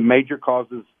 It's one of the major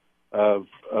causes of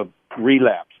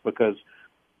relapse, because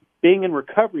being in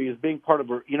recovery is being part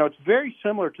of it's very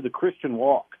similar to the Christian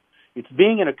walk. It's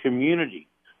being in a community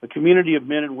of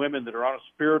men and women that are on a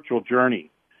spiritual journey.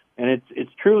 And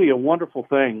it's truly a wonderful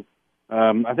thing.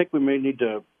 I think we may need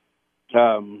to,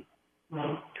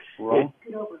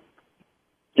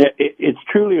 it's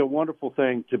truly a wonderful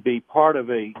thing to be part of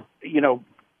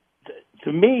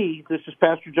to me, this is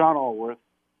Pastor John Allworth.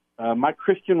 My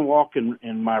Christian walk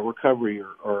and my recovery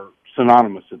are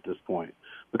synonymous at this point,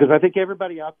 because I think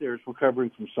everybody out there is recovering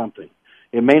from something.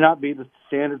 It may not be the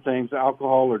standard things,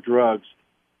 alcohol or drugs,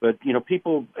 but,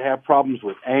 people have problems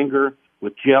with anger,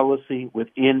 with jealousy, with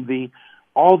envy,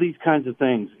 all these kinds of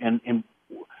things. And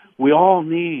we all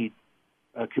need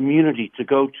a community to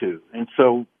go to. And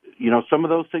so, some of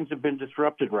those things have been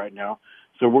disrupted right now.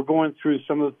 So we're going through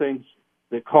some of the things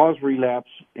that cause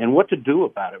relapse and what to do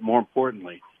about it, more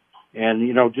importantly. And,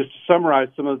 just to summarize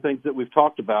some of the things that we've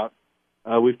talked about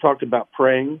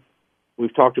praying.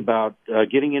 We've talked about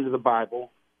getting into the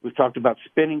Bible. We've talked about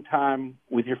spending time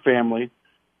with your family.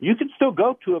 You can still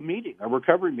go to a meeting, a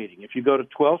recovery meeting. If you go to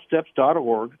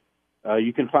 12steps.org,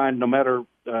 you can find, no matter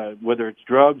whether it's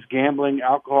drugs, gambling,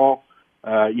 alcohol,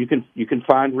 you can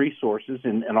find resources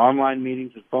in online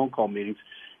meetings and phone call meetings.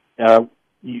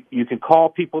 You can call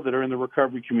people that are in the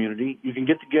recovery community. You can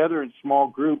get together in small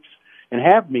groups and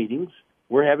have meetings.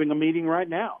 We're having a meeting right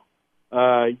now.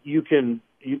 You can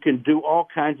do all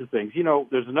kinds of things.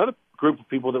 There's another group of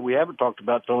people that we haven't talked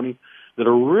about, Tony, that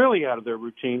are really out of their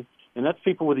routine, and that's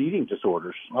people with eating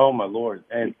disorders. Oh, my Lord.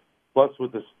 And plus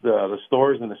with the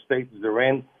stores and the states they're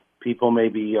in, people may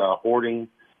be hoarding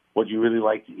what you really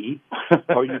like to eat.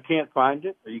 Or you can't find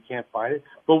it.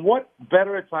 But what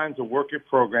better a time to work your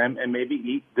program and maybe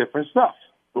eat different stuff?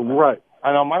 Right.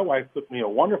 I know my wife cooked me a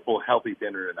wonderful, healthy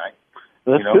dinner tonight.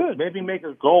 That's good. Maybe make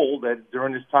a goal that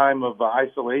during this time of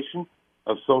isolation,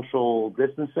 of social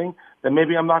distancing, that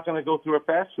maybe I'm not going to go through a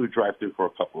fast food drive-through for a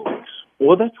couple of weeks.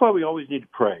 Well, that's why we always need to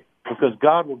pray, because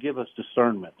God will give us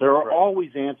discernment. There are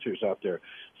always answers out there.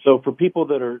 So for people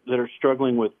that are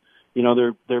struggling with,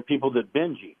 there are people that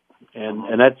binge eat,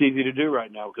 and that's easy to do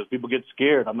right now because people get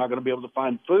scared. I'm not going to be able to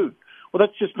find food. Well,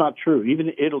 that's just not true. Even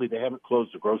in Italy, they haven't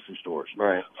closed the grocery stores.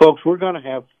 Right. Folks, we're going to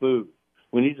have food.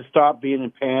 We need to stop being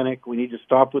in panic. We need to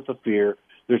stop with the fear.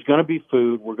 There's going to be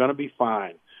food. We're going to be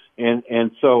fine.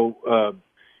 And so,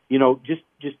 just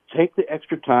take the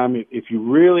extra time. If you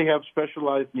really have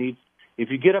specialized needs, if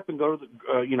you get up and go to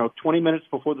the, 20 minutes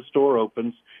before the store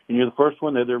opens and you're the first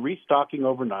one there, they're restocking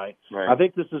overnight. Right. I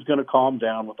think this is going to calm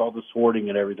down with all this hoarding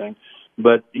and everything.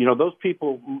 But, those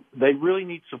people, they really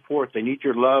need support. They need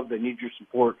your love. They need your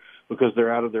support because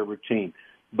they're out of their routine.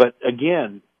 But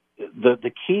again,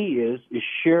 the key is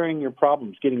sharing your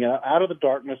problems, getting out of the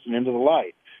darkness and into the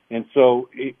light. And so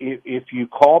if you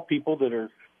call people that are,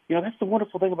 that's the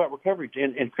wonderful thing about recovery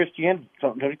and Christianity,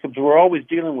 because we're always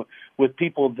dealing with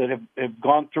people that have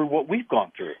gone through what we've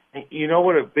gone through. You know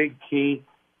what a big key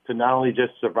to not only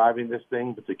just surviving this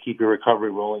thing, but to keep your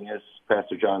recovery rolling is,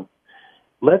 Pastor John?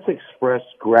 Let's express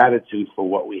gratitude for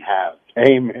what we have.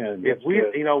 Amen. If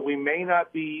we may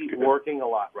not be working a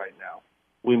lot right now.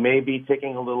 We may be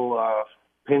taking a little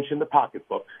pinch in the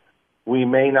pocketbook. We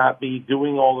may not be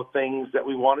doing all the things that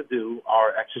we want to do.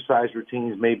 Our exercise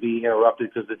routines may be interrupted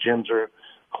because the gyms are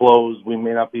closed. We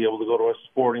may not be able to go to a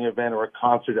sporting event or a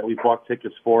concert that we bought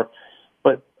tickets for.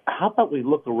 But how about we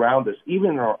look around us, even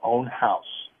in our own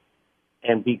house,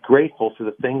 and be grateful for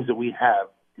the things that we have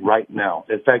right now?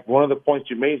 In fact, one of the points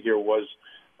you made here was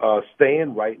stay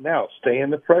in right now, stay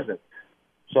in the present.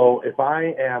 So if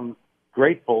I am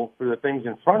grateful for the things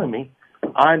in front of me,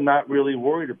 I'm not really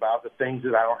worried about the things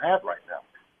that I don't have right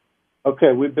now.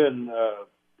 Okay, we've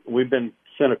been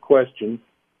sent a question,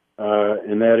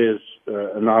 and that is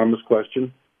anonymous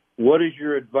question. What is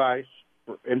your advice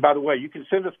And by the way, you can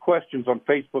send us questions on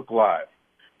Facebook Live.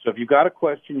 So if you've got a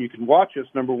question, you can watch us,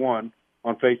 number one,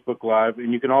 on Facebook Live,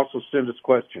 and you can also send us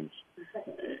questions.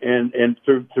 And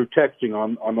through texting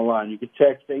on the line. You can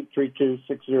text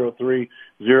 832-603-0266,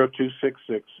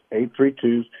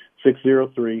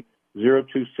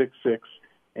 832-603-0266,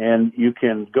 and you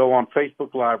can go on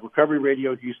Facebook Live, Recovery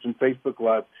Radio Houston, Facebook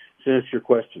Live, send us your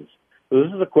questions. So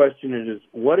this is a question. It is,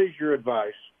 what is your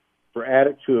advice for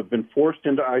addicts who have been forced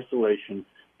into isolation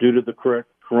due to the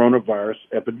coronavirus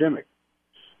epidemic?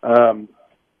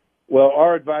 Well,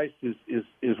 our advice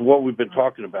is what we've been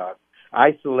talking about.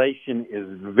 Isolation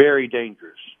is very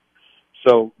dangerous.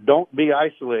 So don't be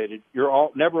isolated.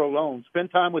 You're never alone.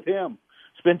 Spend time with Him.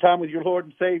 Spend time with your Lord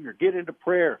and Savior. Get into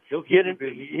prayer.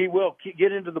 He will.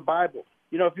 Get into the Bible.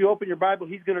 You know, if you open your Bible,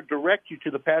 He's going to direct you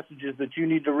to the passages that you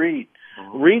need to read.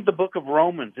 Mm-hmm. Read the book of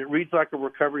Romans. It reads like a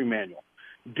recovery manual.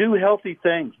 Do healthy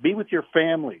things. Be with your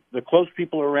family, the close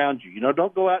people around you. You know,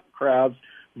 don't go out in crowds,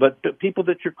 but the people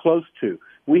that you're close to.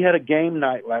 We had a game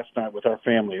night last night with our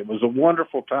family. It was a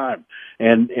wonderful time,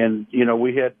 and you know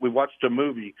we watched a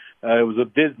movie. It was a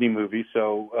Disney movie,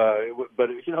 but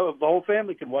you know the whole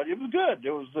family could watch. It was good. It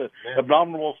was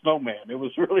Abominable Snowman. It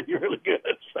was really really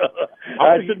good. So,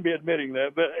 I shouldn't be admitting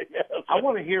that, but yeah, I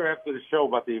want to hear after the show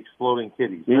about the exploding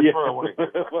kitties. That's what I want to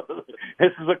hear.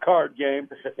 This is a card game,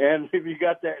 and if you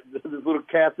got this little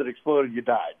cat that exploded, you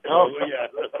died. Oh yeah.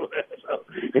 So,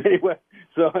 anyway,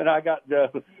 and I got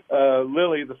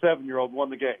Lily, the 7-year-old, won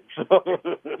the game. So.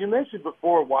 You mentioned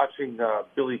before watching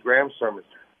Billy Graham's sermons.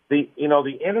 The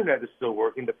internet is still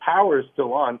working. The power is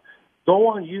still on. Go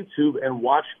on YouTube and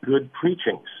watch good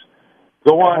preachings.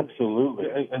 Go on. Absolutely.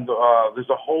 And there's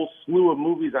a whole slew of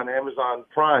movies on Amazon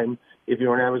Prime, if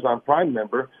you're an Amazon Prime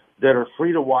member, that are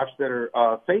free to watch that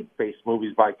are faith-based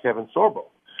movies by Kevin Sorbo.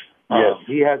 Yes.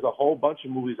 He has a whole bunch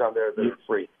of movies on there that are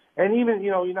free. And even,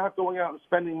 you're not going out and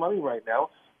spending money right now.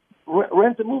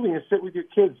 Rent a movie and sit with your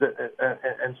kids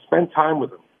and spend time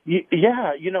with them.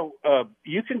 Yeah,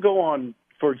 you can go on,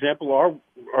 for example,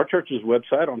 our church's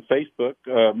website on Facebook,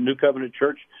 New Covenant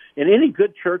Church, and any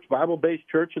good church, Bible-based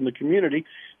church in the community,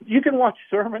 you can watch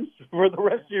sermons for the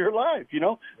rest of your life.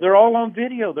 They're all on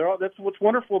video. That's what's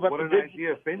wonderful about what an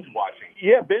idea of binge watching.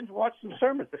 Yeah, binge watch some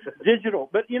sermons, digital.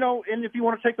 But and if you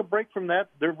want to take a break from that,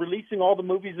 they're releasing all the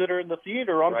movies that are in the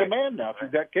theater on demand now. If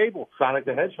you've got cable, Sonic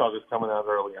the Hedgehog is coming out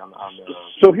early on the.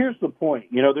 So here's the point.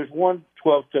 There's one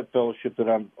 12-step fellowship that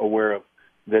I'm aware of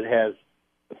that has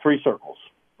 3 circles.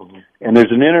 Mm-hmm. And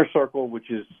there's an inner circle, which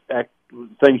is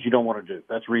things you don't want to do.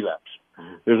 That's relapse.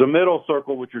 Mm-hmm. There's a middle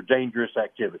circle, which are dangerous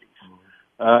activities.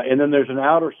 Mm-hmm. And then there's an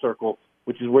outer circle,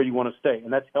 which is where you want to stay,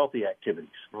 and that's healthy activities.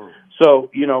 Mm-hmm. So,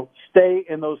 stay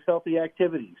in those healthy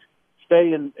activities.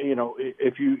 Stay in,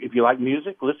 if you like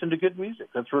music, listen to good music.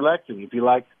 That's relaxing. If you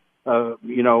like,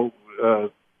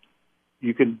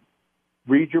 you can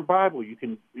read your Bible. You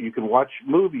can watch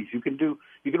movies. You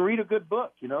can read a good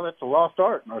book. That's a lost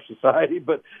art in our society.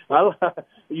 But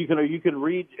you can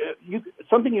read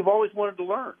something you've always wanted to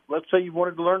learn. Let's say you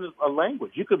wanted to learn a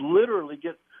language. You could literally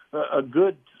get a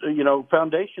good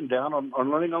foundation down on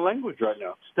learning a language right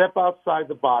now. Step outside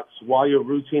the box while your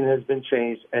routine has been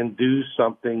changed and do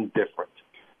something different.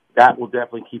 That will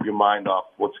definitely keep your mind off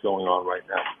what's going on right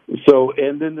now. So,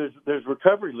 and then there's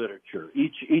recovery literature.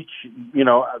 Each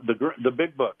the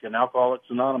big book in Alcoholics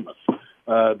Anonymous.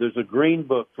 There's a green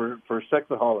book for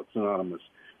Sexaholics Anonymous.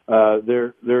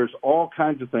 There's all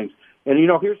kinds of things. And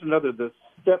here's another. The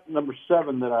step number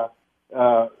 7 that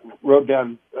I wrote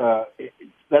down.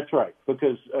 That's right,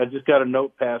 because I just got a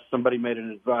note passed. Somebody made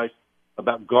an advice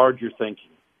about guard your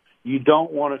thinking. You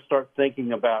don't want to start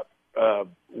thinking about.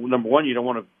 Number 1, you don't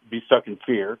want to be stuck in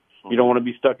fear. You don't want to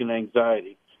be stuck in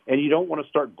anxiety. And you don't want to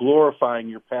start glorifying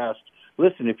your past.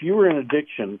 Listen, if you were in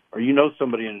addiction or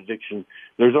somebody in addiction,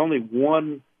 there's only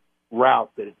one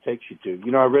route that it takes you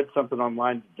to. I read something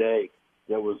online today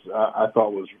that was I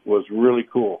thought was really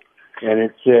cool. And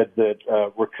it said that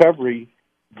recovery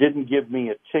didn't give me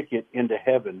a ticket into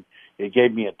heaven. It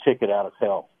gave me a ticket out of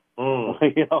hell.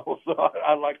 So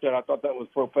I like that. I thought that was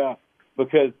profound.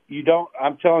 Because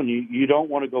I'm telling you, you don't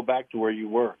want to go back to where you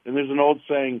were. And there's an old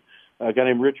saying, a guy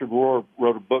named Richard Rohr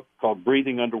wrote a book called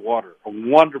Breathing Underwater, a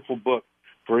wonderful book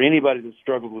for anybody that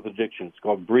struggled with addiction. It's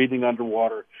called Breathing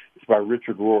Underwater. It's by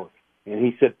Richard Rohr. And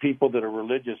he said people that are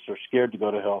religious are scared to go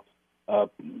to hell.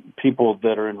 People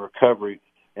that are in recovery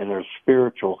and they're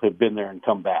spiritual have been there and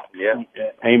come back. Yeah.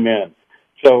 Amen.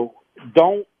 So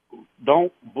don't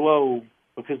blow,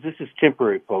 because this is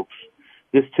temporary, folks.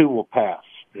 This too will pass.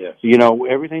 Yes.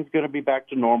 Everything's going to be back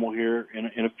to normal here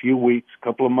in a few weeks, a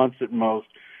couple of months at most.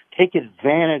 Take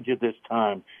advantage of this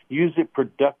time. Use it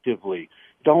productively.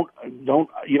 You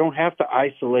don't have to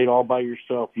isolate all by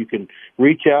yourself. You can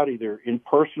reach out either in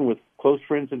person with close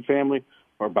friends and family,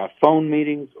 or by phone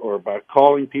meetings, or by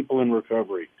calling people in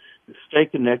recovery. Stay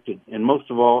connected, and most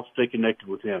of all, stay connected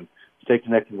with Him. Stay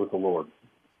connected with the Lord.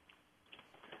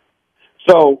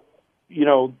 So,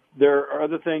 there are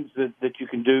other things that you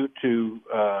can do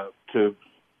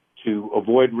to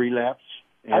avoid relapse.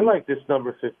 I like this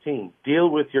number 15. Deal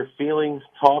with your feelings,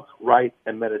 talk, write,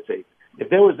 and meditate. If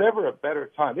there was ever a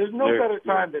better time, there's no better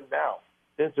time than now,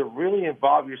 than to really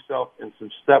involve yourself in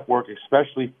some step work,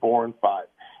 especially 4 and 5.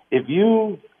 If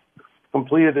you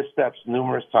completed the steps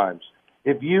numerous times,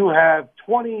 if you have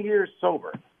 20 years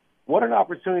sober, what an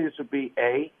opportunity this would be,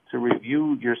 A, to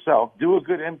review yourself, do a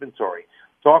good inventory,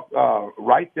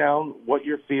 write down what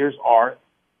your fears are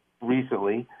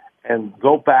recently, and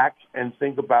go back and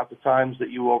think about the times that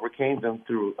you overcame them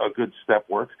through a good step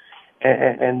work,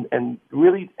 and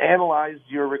really analyze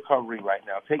your recovery right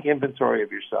now. Take inventory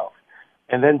of yourself,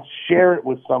 and then share it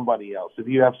with somebody else. If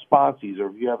you have sponsees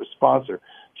or if you have a sponsor,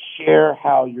 share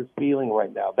how you're feeling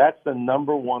right now. That's the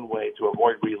number one way to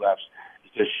avoid relapse.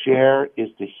 To share is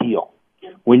to heal.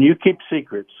 When you keep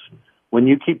secrets, when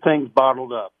you keep things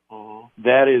bottled up,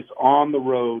 that is on the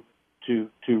road to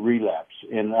relapse.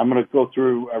 And I'm going to go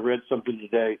through, I read something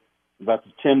today about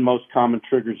the 10 most common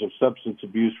triggers of substance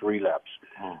abuse relapse.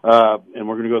 And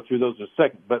we're going to go through those in a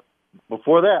second. But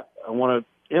before that, I want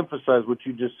to emphasize what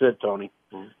you just said, Tony.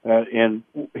 And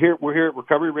we're here at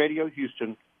Recovery Radio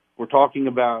Houston. We're talking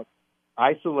about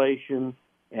isolation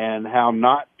and how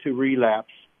not to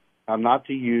relapse, how not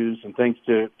to use, and things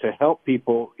to help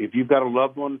people. If you've got a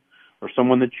loved one or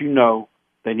someone that you know,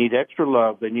 they need extra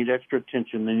love, they need extra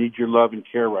attention, they need your love and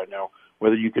care right now.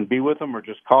 Whether you can be with them or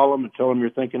just call them and tell them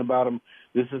you're thinking about them,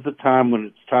 this is the time when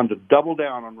it's time to double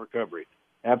down on recovery.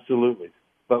 Absolutely.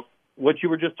 But what you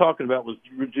were just talking about was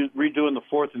redoing the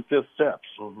 4th and 5th steps.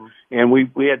 And we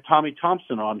had Tommy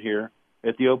Thompson on here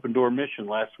at the Open Door Mission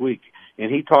last week,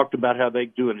 and he talked about how they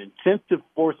do an intensive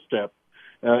 4th step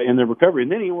in their recovery.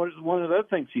 And then one of the other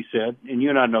things he said, and you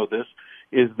and I know this,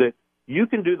 is that you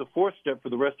can do the 4th step for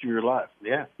the rest of your life.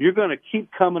 Yeah. You're going to keep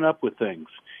coming up with things.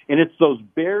 And it's those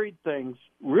buried things,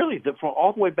 really, that from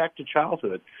all the way back to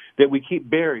childhood, that we keep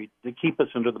buried that keep us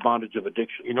under the bondage of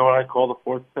addiction. You know what I call the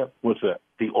 4th step? What's that?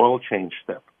 The oil change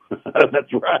step.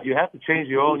 That's right. You have to change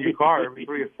the oil in your car every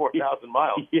 3,000 or 4,000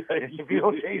 miles. If you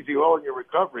don't change the oil in your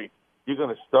recovery, you're going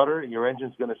to stutter and your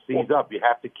engine's going to seize up. You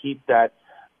have to keep that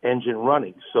engine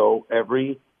running. So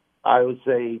every, I would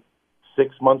say,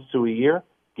 6 months to a year,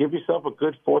 give yourself a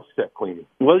good 4th step cleaning.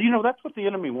 Well, that's what the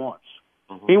enemy wants.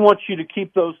 He wants you to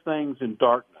keep those things in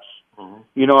darkness.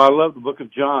 I love the book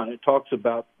of John. It talks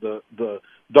about the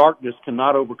darkness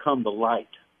cannot overcome the light.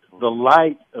 The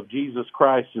light of Jesus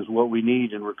Christ is what we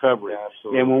need in recovery.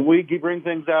 Absolutely. And when we bring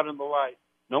things out in the light,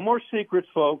 no more secrets,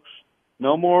 folks.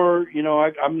 No more,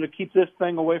 I'm going to keep this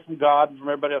thing away from God and from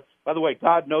everybody else. By the way,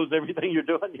 God knows everything you're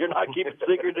doing. You're not keeping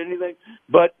secret anything.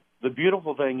 But the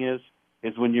beautiful thing is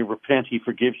when you repent, He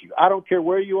forgives you. I don't care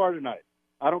where you are tonight.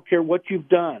 I don't care what you've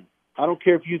done. I don't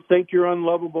care if you think you're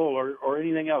unlovable or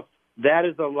anything else. That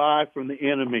is a lie from the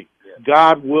enemy. Yes.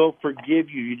 God will forgive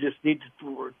you. You just need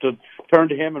to turn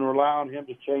to Him and rely on Him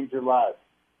to change your life.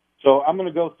 So I'm going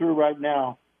to go through right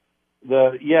now.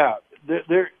 There's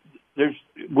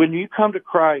when you come to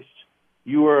Christ,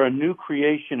 you are a new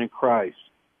creation in Christ.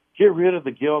 Get rid of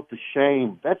the guilt, the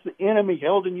shame. That's the enemy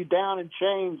holding you down in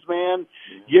chains, man.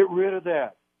 Get rid of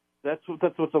that. That's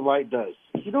what the light does.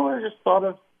 You know what I just thought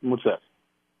of? What's that?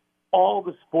 All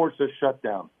the sports are shut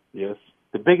down. Yes.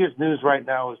 The biggest news right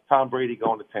now is Tom Brady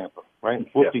going to Tampa, right?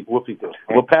 Whoopie-doo.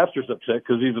 Well, Pastor's upset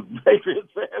because he's a Patriots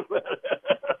fan.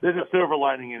 There's a silver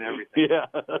lining in everything. Yeah.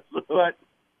 But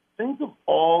think of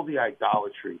all the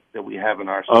idolatry that we have in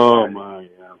our society. Oh, my,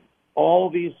 yeah. All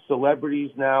these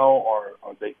celebrities now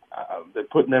they're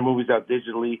putting their movies out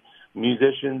digitally.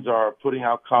 Musicians are putting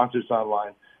out concerts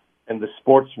online, and the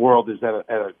sports world is at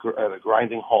a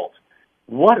grinding halt.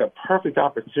 What a perfect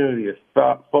opportunity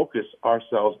to focus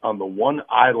ourselves on the one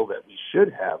idol that we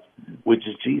should have, which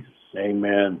is Jesus.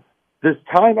 Amen. This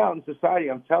time out in society,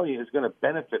 I'm telling you, is going to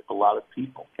benefit a lot of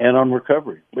people. And on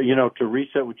recovery. But, to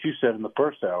reset what you said in the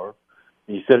first hour,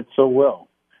 and you said it so well,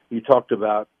 you talked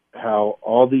about how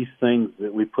all these things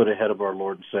that we put ahead of our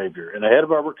Lord and Savior and ahead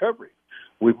of our recovery,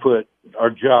 we put our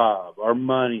job, our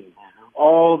money,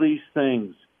 all these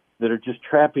things that are just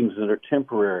trappings that are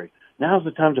temporary. Now's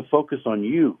the time to focus on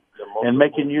you and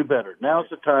making you better. Now's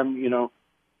the time,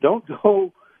 don't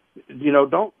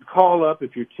call up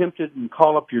if you're tempted and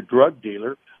call up your drug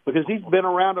dealer. because he's been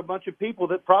around a bunch of people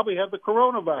that probably have the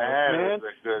coronavirus.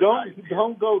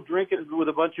 Don't go drinking with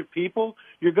a bunch of people.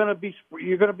 You're gonna be.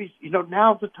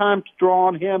 Now's the time to draw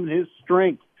on him and his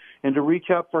strength, and to reach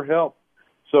out for help.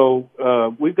 So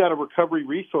we've got a recovery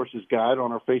resources guide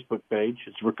on our Facebook page.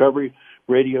 It's Recovery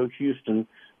Radio Houston.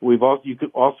 You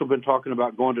could also been talking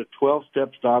about going to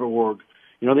 12steps.org.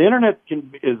 The internet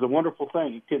is a wonderful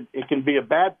thing. It can be a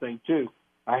bad thing too.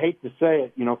 I hate to say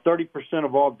it. 30%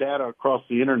 of all data across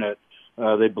the internet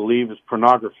they believe is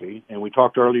pornography, and we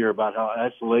talked earlier about how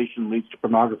isolation leads to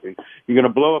pornography. You're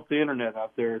going to blow up the internet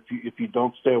out there if you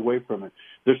don't stay away from it.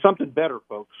 There's something better,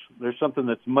 folks. There's something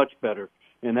that's much better,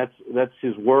 and that's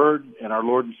His Word and our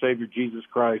Lord and Savior Jesus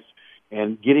Christ,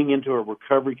 and getting into a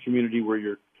recovery community where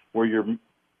you're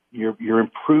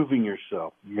improving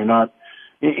yourself. You're not.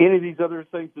 Any of these other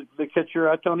things that catch your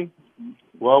eye, Tony?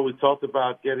 Well, we talked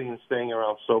about getting and staying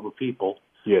around sober people.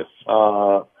 Yes.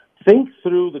 Think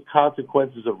through the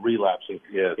consequences of relapsing.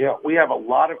 Yes. We have a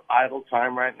lot of idle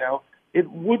time right now. It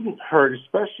wouldn't hurt,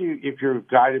 especially if you're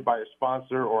guided by a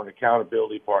sponsor or an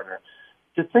accountability partner,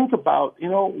 to think about,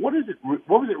 what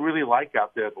was it really like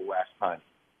out there the last time?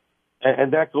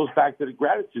 And that goes back to the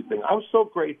gratitude thing. I'm so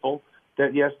grateful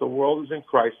that, yes, the world is in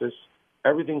crisis.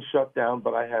 Everything's shut down,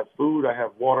 but I have food, I have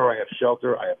water, I have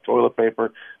shelter, I have toilet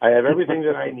paper, I have everything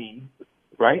that I need,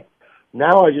 right?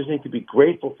 Now I just need to be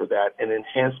grateful for that and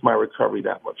enhance my recovery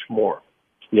that much more.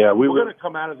 Yeah, we're going to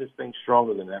come out of this thing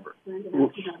stronger than ever.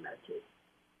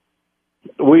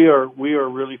 We are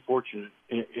really fortunate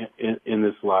in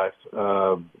this life,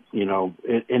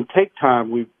 and take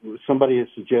time. Somebody has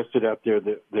suggested out there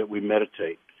that we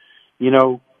meditate. You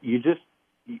just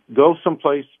go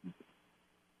someplace.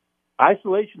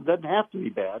 Isolation doesn't have to be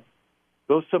bad.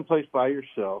 Go someplace by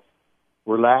yourself,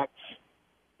 relax,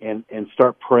 and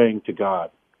start praying to God.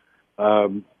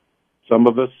 Some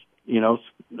of us,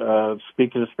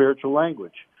 speak in a spiritual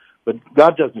language, but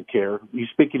God doesn't care. You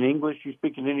speak in English, you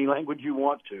speak in any language you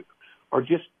want to, or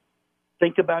just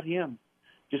think about Him.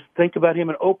 Just think about Him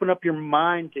and open up your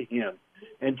mind to Him,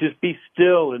 and just be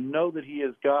still and know that He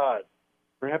is God.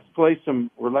 Perhaps play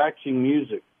some relaxing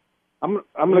music.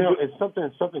 It's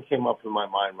something came up in my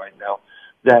mind right now,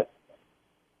 that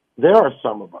there are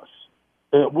some of us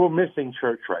we're missing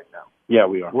church right now. Yeah,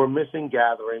 we are. We're missing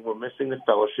gathering. We're missing the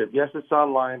fellowship. Yes, it's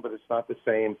online, but it's not the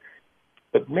same.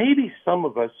 But maybe some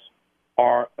of us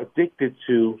are addicted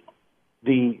to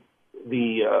the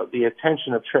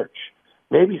attention of church.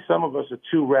 Maybe some of us are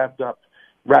too wrapped up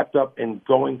in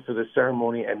going to the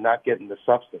ceremony and not getting the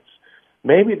substance.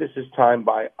 Maybe this is time,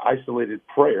 by isolated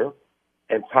prayer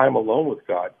and time alone with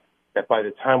God, that by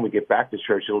the time we get back to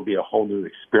church, it'll be a whole new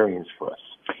experience for us.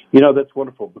 That's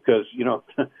wonderful, because,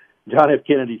 John F.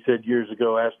 Kennedy said years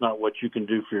ago, ask not what you can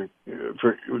do for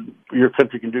your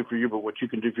country can do for you, but what you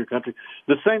can do for your country.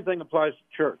 The same thing applies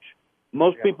to church.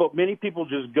 Many people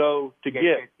just go to get,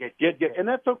 and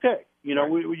that's okay.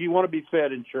 You want to be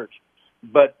fed in church.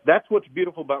 But that's what's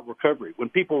beautiful about recovery. When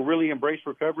people really embrace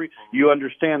recovery, you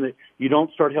understand that you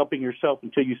don't start helping yourself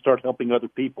until you start helping other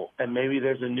people. And maybe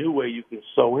there's a new way you can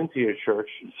sow into your church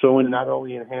to not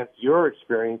only enhance your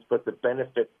experience, but to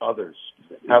benefit others.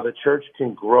 How the church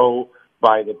can grow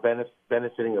by the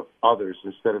benefiting of others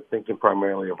instead of thinking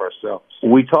primarily of ourselves.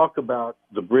 We talk about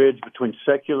the bridge between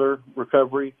secular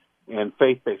recovery and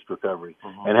faith-based recovery,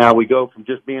 and how we go from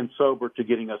just being sober to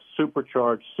getting a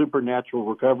supercharged, supernatural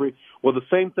recovery. Well, the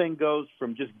same thing goes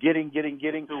from just getting.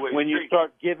 When you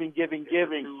start giving,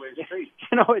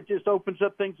 it just opens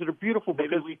up things that are beautiful.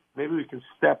 Maybe we can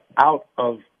step out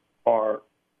of our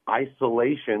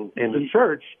isolation in the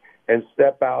church and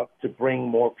step out to bring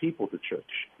more people to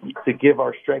church, to give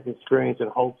our strength, experience, and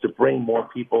hope to bring more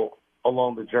people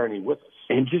along the journey with us.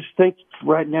 And just think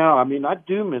right now, I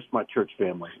do miss my church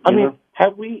family.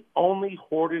 Have we only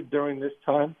hoarded during this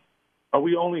time? Are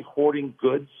we only hoarding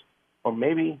goods? Or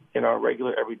maybe in our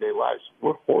regular everyday lives,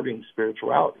 we're hoarding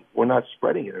spirituality. We're not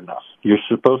spreading it enough. You're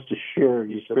supposed to share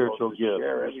your spiritual gifts.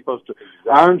 You're supposed to.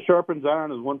 Iron sharpens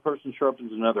iron as one person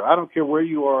sharpens another. I don't care where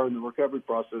you are in the recovery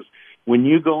process. When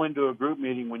you go into a group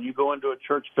meeting, when you go into a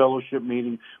church fellowship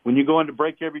meeting, when you go into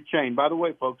Break Every Chain, by the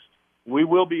way, folks, we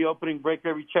will be opening Break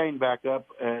Every Chain back up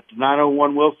at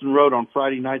 901 Wilson Road on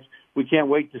Friday nights. We can't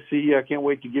wait to see you. I can't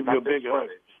wait to give you a big hug.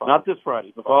 Not this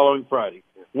Friday, the following Friday.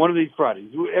 One of these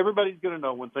Fridays. Everybody's going to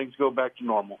know when things go back to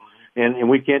normal, and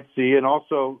we can't see you. And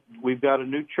also, we've got a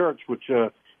new church, which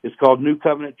is called New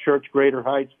Covenant Church, Greater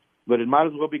Heights, but it might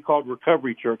as well be called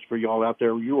Recovery Church for y'all out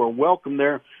there. You are welcome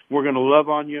there. We're going to love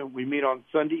on you. We meet on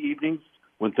Sunday evenings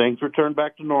when things return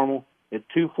back to normal at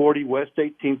 240 West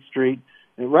 18th Street,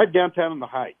 and right downtown in the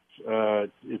Heights.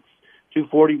 It's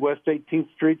 240 West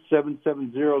 18th Street,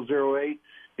 77008.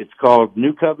 It's called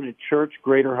New Covenant Church,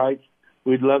 Greater Heights.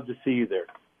 We'd love to see you there.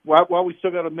 While we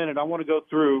still got a minute, I want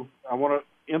to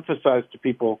emphasize to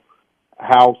people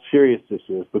how serious this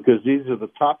is, because these are the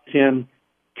top 10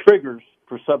 triggers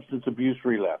for substance abuse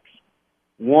relapse.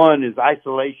 One is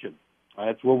isolation.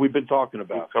 That's what we've been talking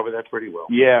about. We covered that pretty well.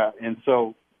 Yeah, and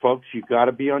so, folks, you've got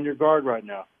to be on your guard right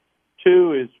now.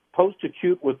 2 is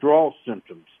post-acute withdrawal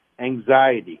symptoms,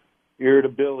 anxiety,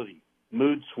 irritability,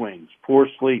 mood swings, poor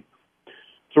sleep.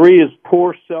 3 is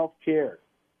poor self-care,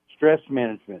 stress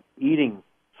management, eating,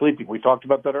 sleeping. We talked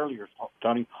about that earlier,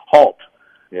 Tony. HALT.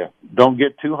 Yeah. Don't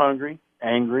get too hungry,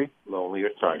 angry, lonely, or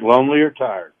tired. Lonely or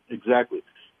tired, exactly.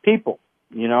 People,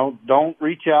 don't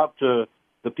reach out to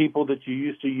the people that you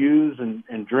used to use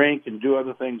and drink and do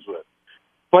other things with.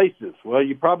 Places, well,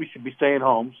 you probably should be staying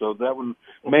home, so that one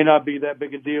may not be that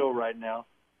big a deal right now.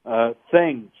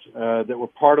 Things that were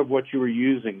part of what you were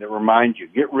using that remind you.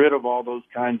 Get rid of all those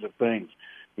kinds of things.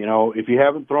 If you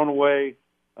haven't thrown away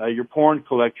your porn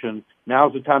collection,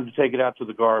 now's the time to take it out to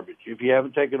the garbage. If you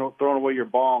haven't thrown away your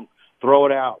bong, throw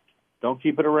it out. Don't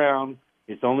keep it around.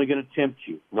 It's only going to tempt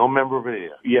you. No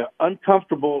memorabilia. Yeah,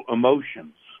 uncomfortable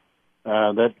emotions.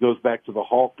 That goes back to the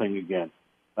HALT thing again.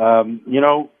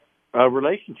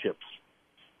 Relationships.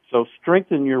 So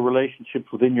strengthen your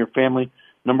relationships within your family.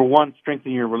 Number 1,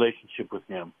 strengthen your relationship with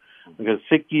Him. Because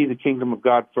seek ye the kingdom of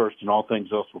God first, and all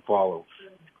things else will follow.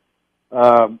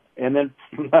 And then,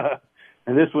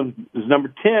 and this one is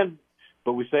number 10,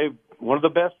 but we saved one of the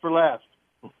best for last.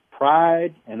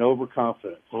 Pride and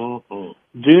overconfidence.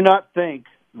 Mm-hmm. Do not think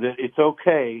that it's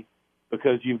okay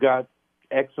because you've got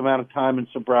X amount of time in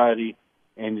sobriety,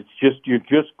 and you're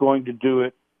just going to do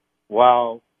it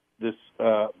while this,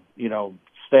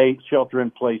 stay shelter in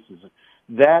places.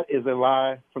 That is a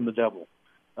lie from the devil.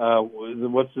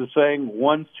 What's the saying?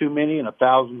 One's too many and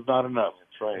 1,000's not enough.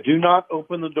 That's right. Do not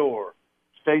open the door.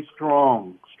 Stay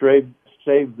strong.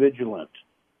 Stay vigilant.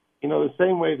 The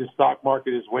same way the stock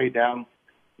market is way down,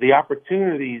 the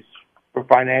opportunities for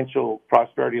financial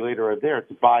prosperity later are there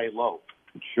to buy low.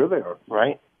 Sure they are.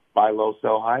 Right? Buy low,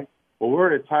 sell high. Well,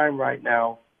 we're at a time right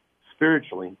now,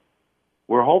 spiritually,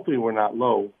 where hopefully we're not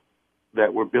low,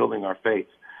 that we're building our faith.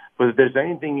 But if there's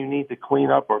anything you need to clean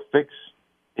up or fix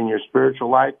in your spiritual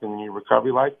life and in your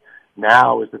recovery life,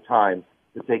 now is the time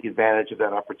to take advantage of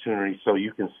that opportunity so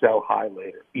you can sell high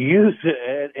later. Use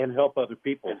it and help other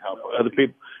people.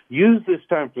 Use this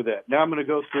time for that. Now I'm going to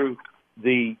go through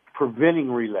the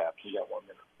preventing relapse. You got 1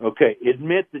 minute. Okay.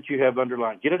 Admit that you have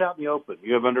get it out in the open.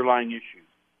 You have underlying issues.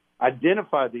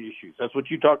 Identify the issues. That's what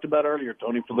you talked about earlier,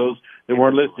 Tony, for those that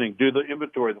weren't listening. Do the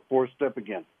inventory, the 4th step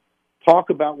again. Talk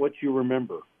about what you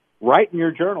remember. Write in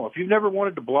your journal. If you've never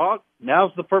wanted to blog,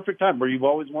 now's the perfect time. Or you've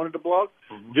always wanted to blog,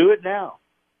 do it now.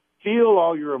 Feel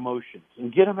all your emotions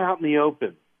and get them out in the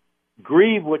open.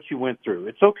 Grieve what you went through.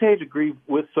 It's okay to grieve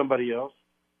with somebody else.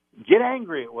 Get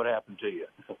angry at what happened to you.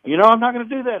 I'm not going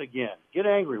to do that again. Get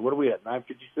angry. What are we at,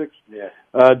 9:56?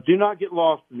 Yeah. Do not get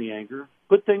lost in the anger.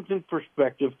 Put things in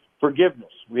perspective.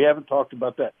 Forgiveness. We haven't talked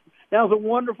about that. Now's a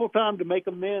wonderful time to make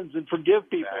amends and forgive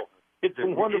people. Exactly. It's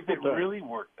a wonderful time. Is it really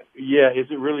worth it? Yeah,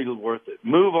 is it really worth it?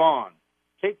 Move on.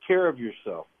 Take care of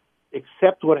yourself.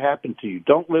 Accept what happened to you.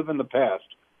 Don't live in the past.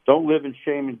 Don't live in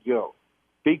shame and guilt.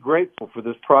 Be grateful for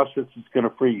this process that's going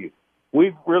to free you.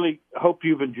 We really hope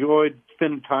you've enjoyed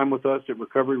spending time with us at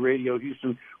Recovery Radio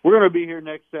Houston. We're going to be here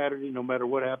next Saturday no matter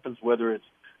what happens, whether it's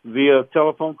via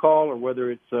telephone call or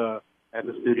whether it's at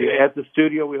the studio. At the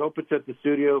studio. We hope it's at the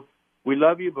studio. We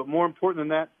love you, but more important than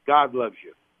that, God loves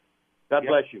you. God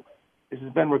bless you. This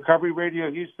has been Recovery Radio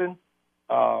Houston.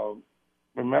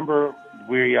 Remember,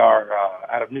 we are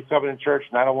out of New Covenant Church,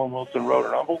 901 Wilson Road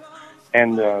in Humble,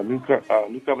 and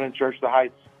New Covenant Church, The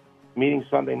Heights, meeting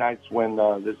Sunday nights when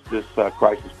this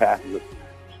crisis passes.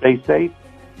 Stay safe,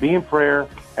 be in prayer,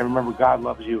 and remember, God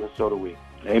loves you, and so do we.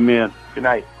 Amen. Good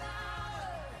night.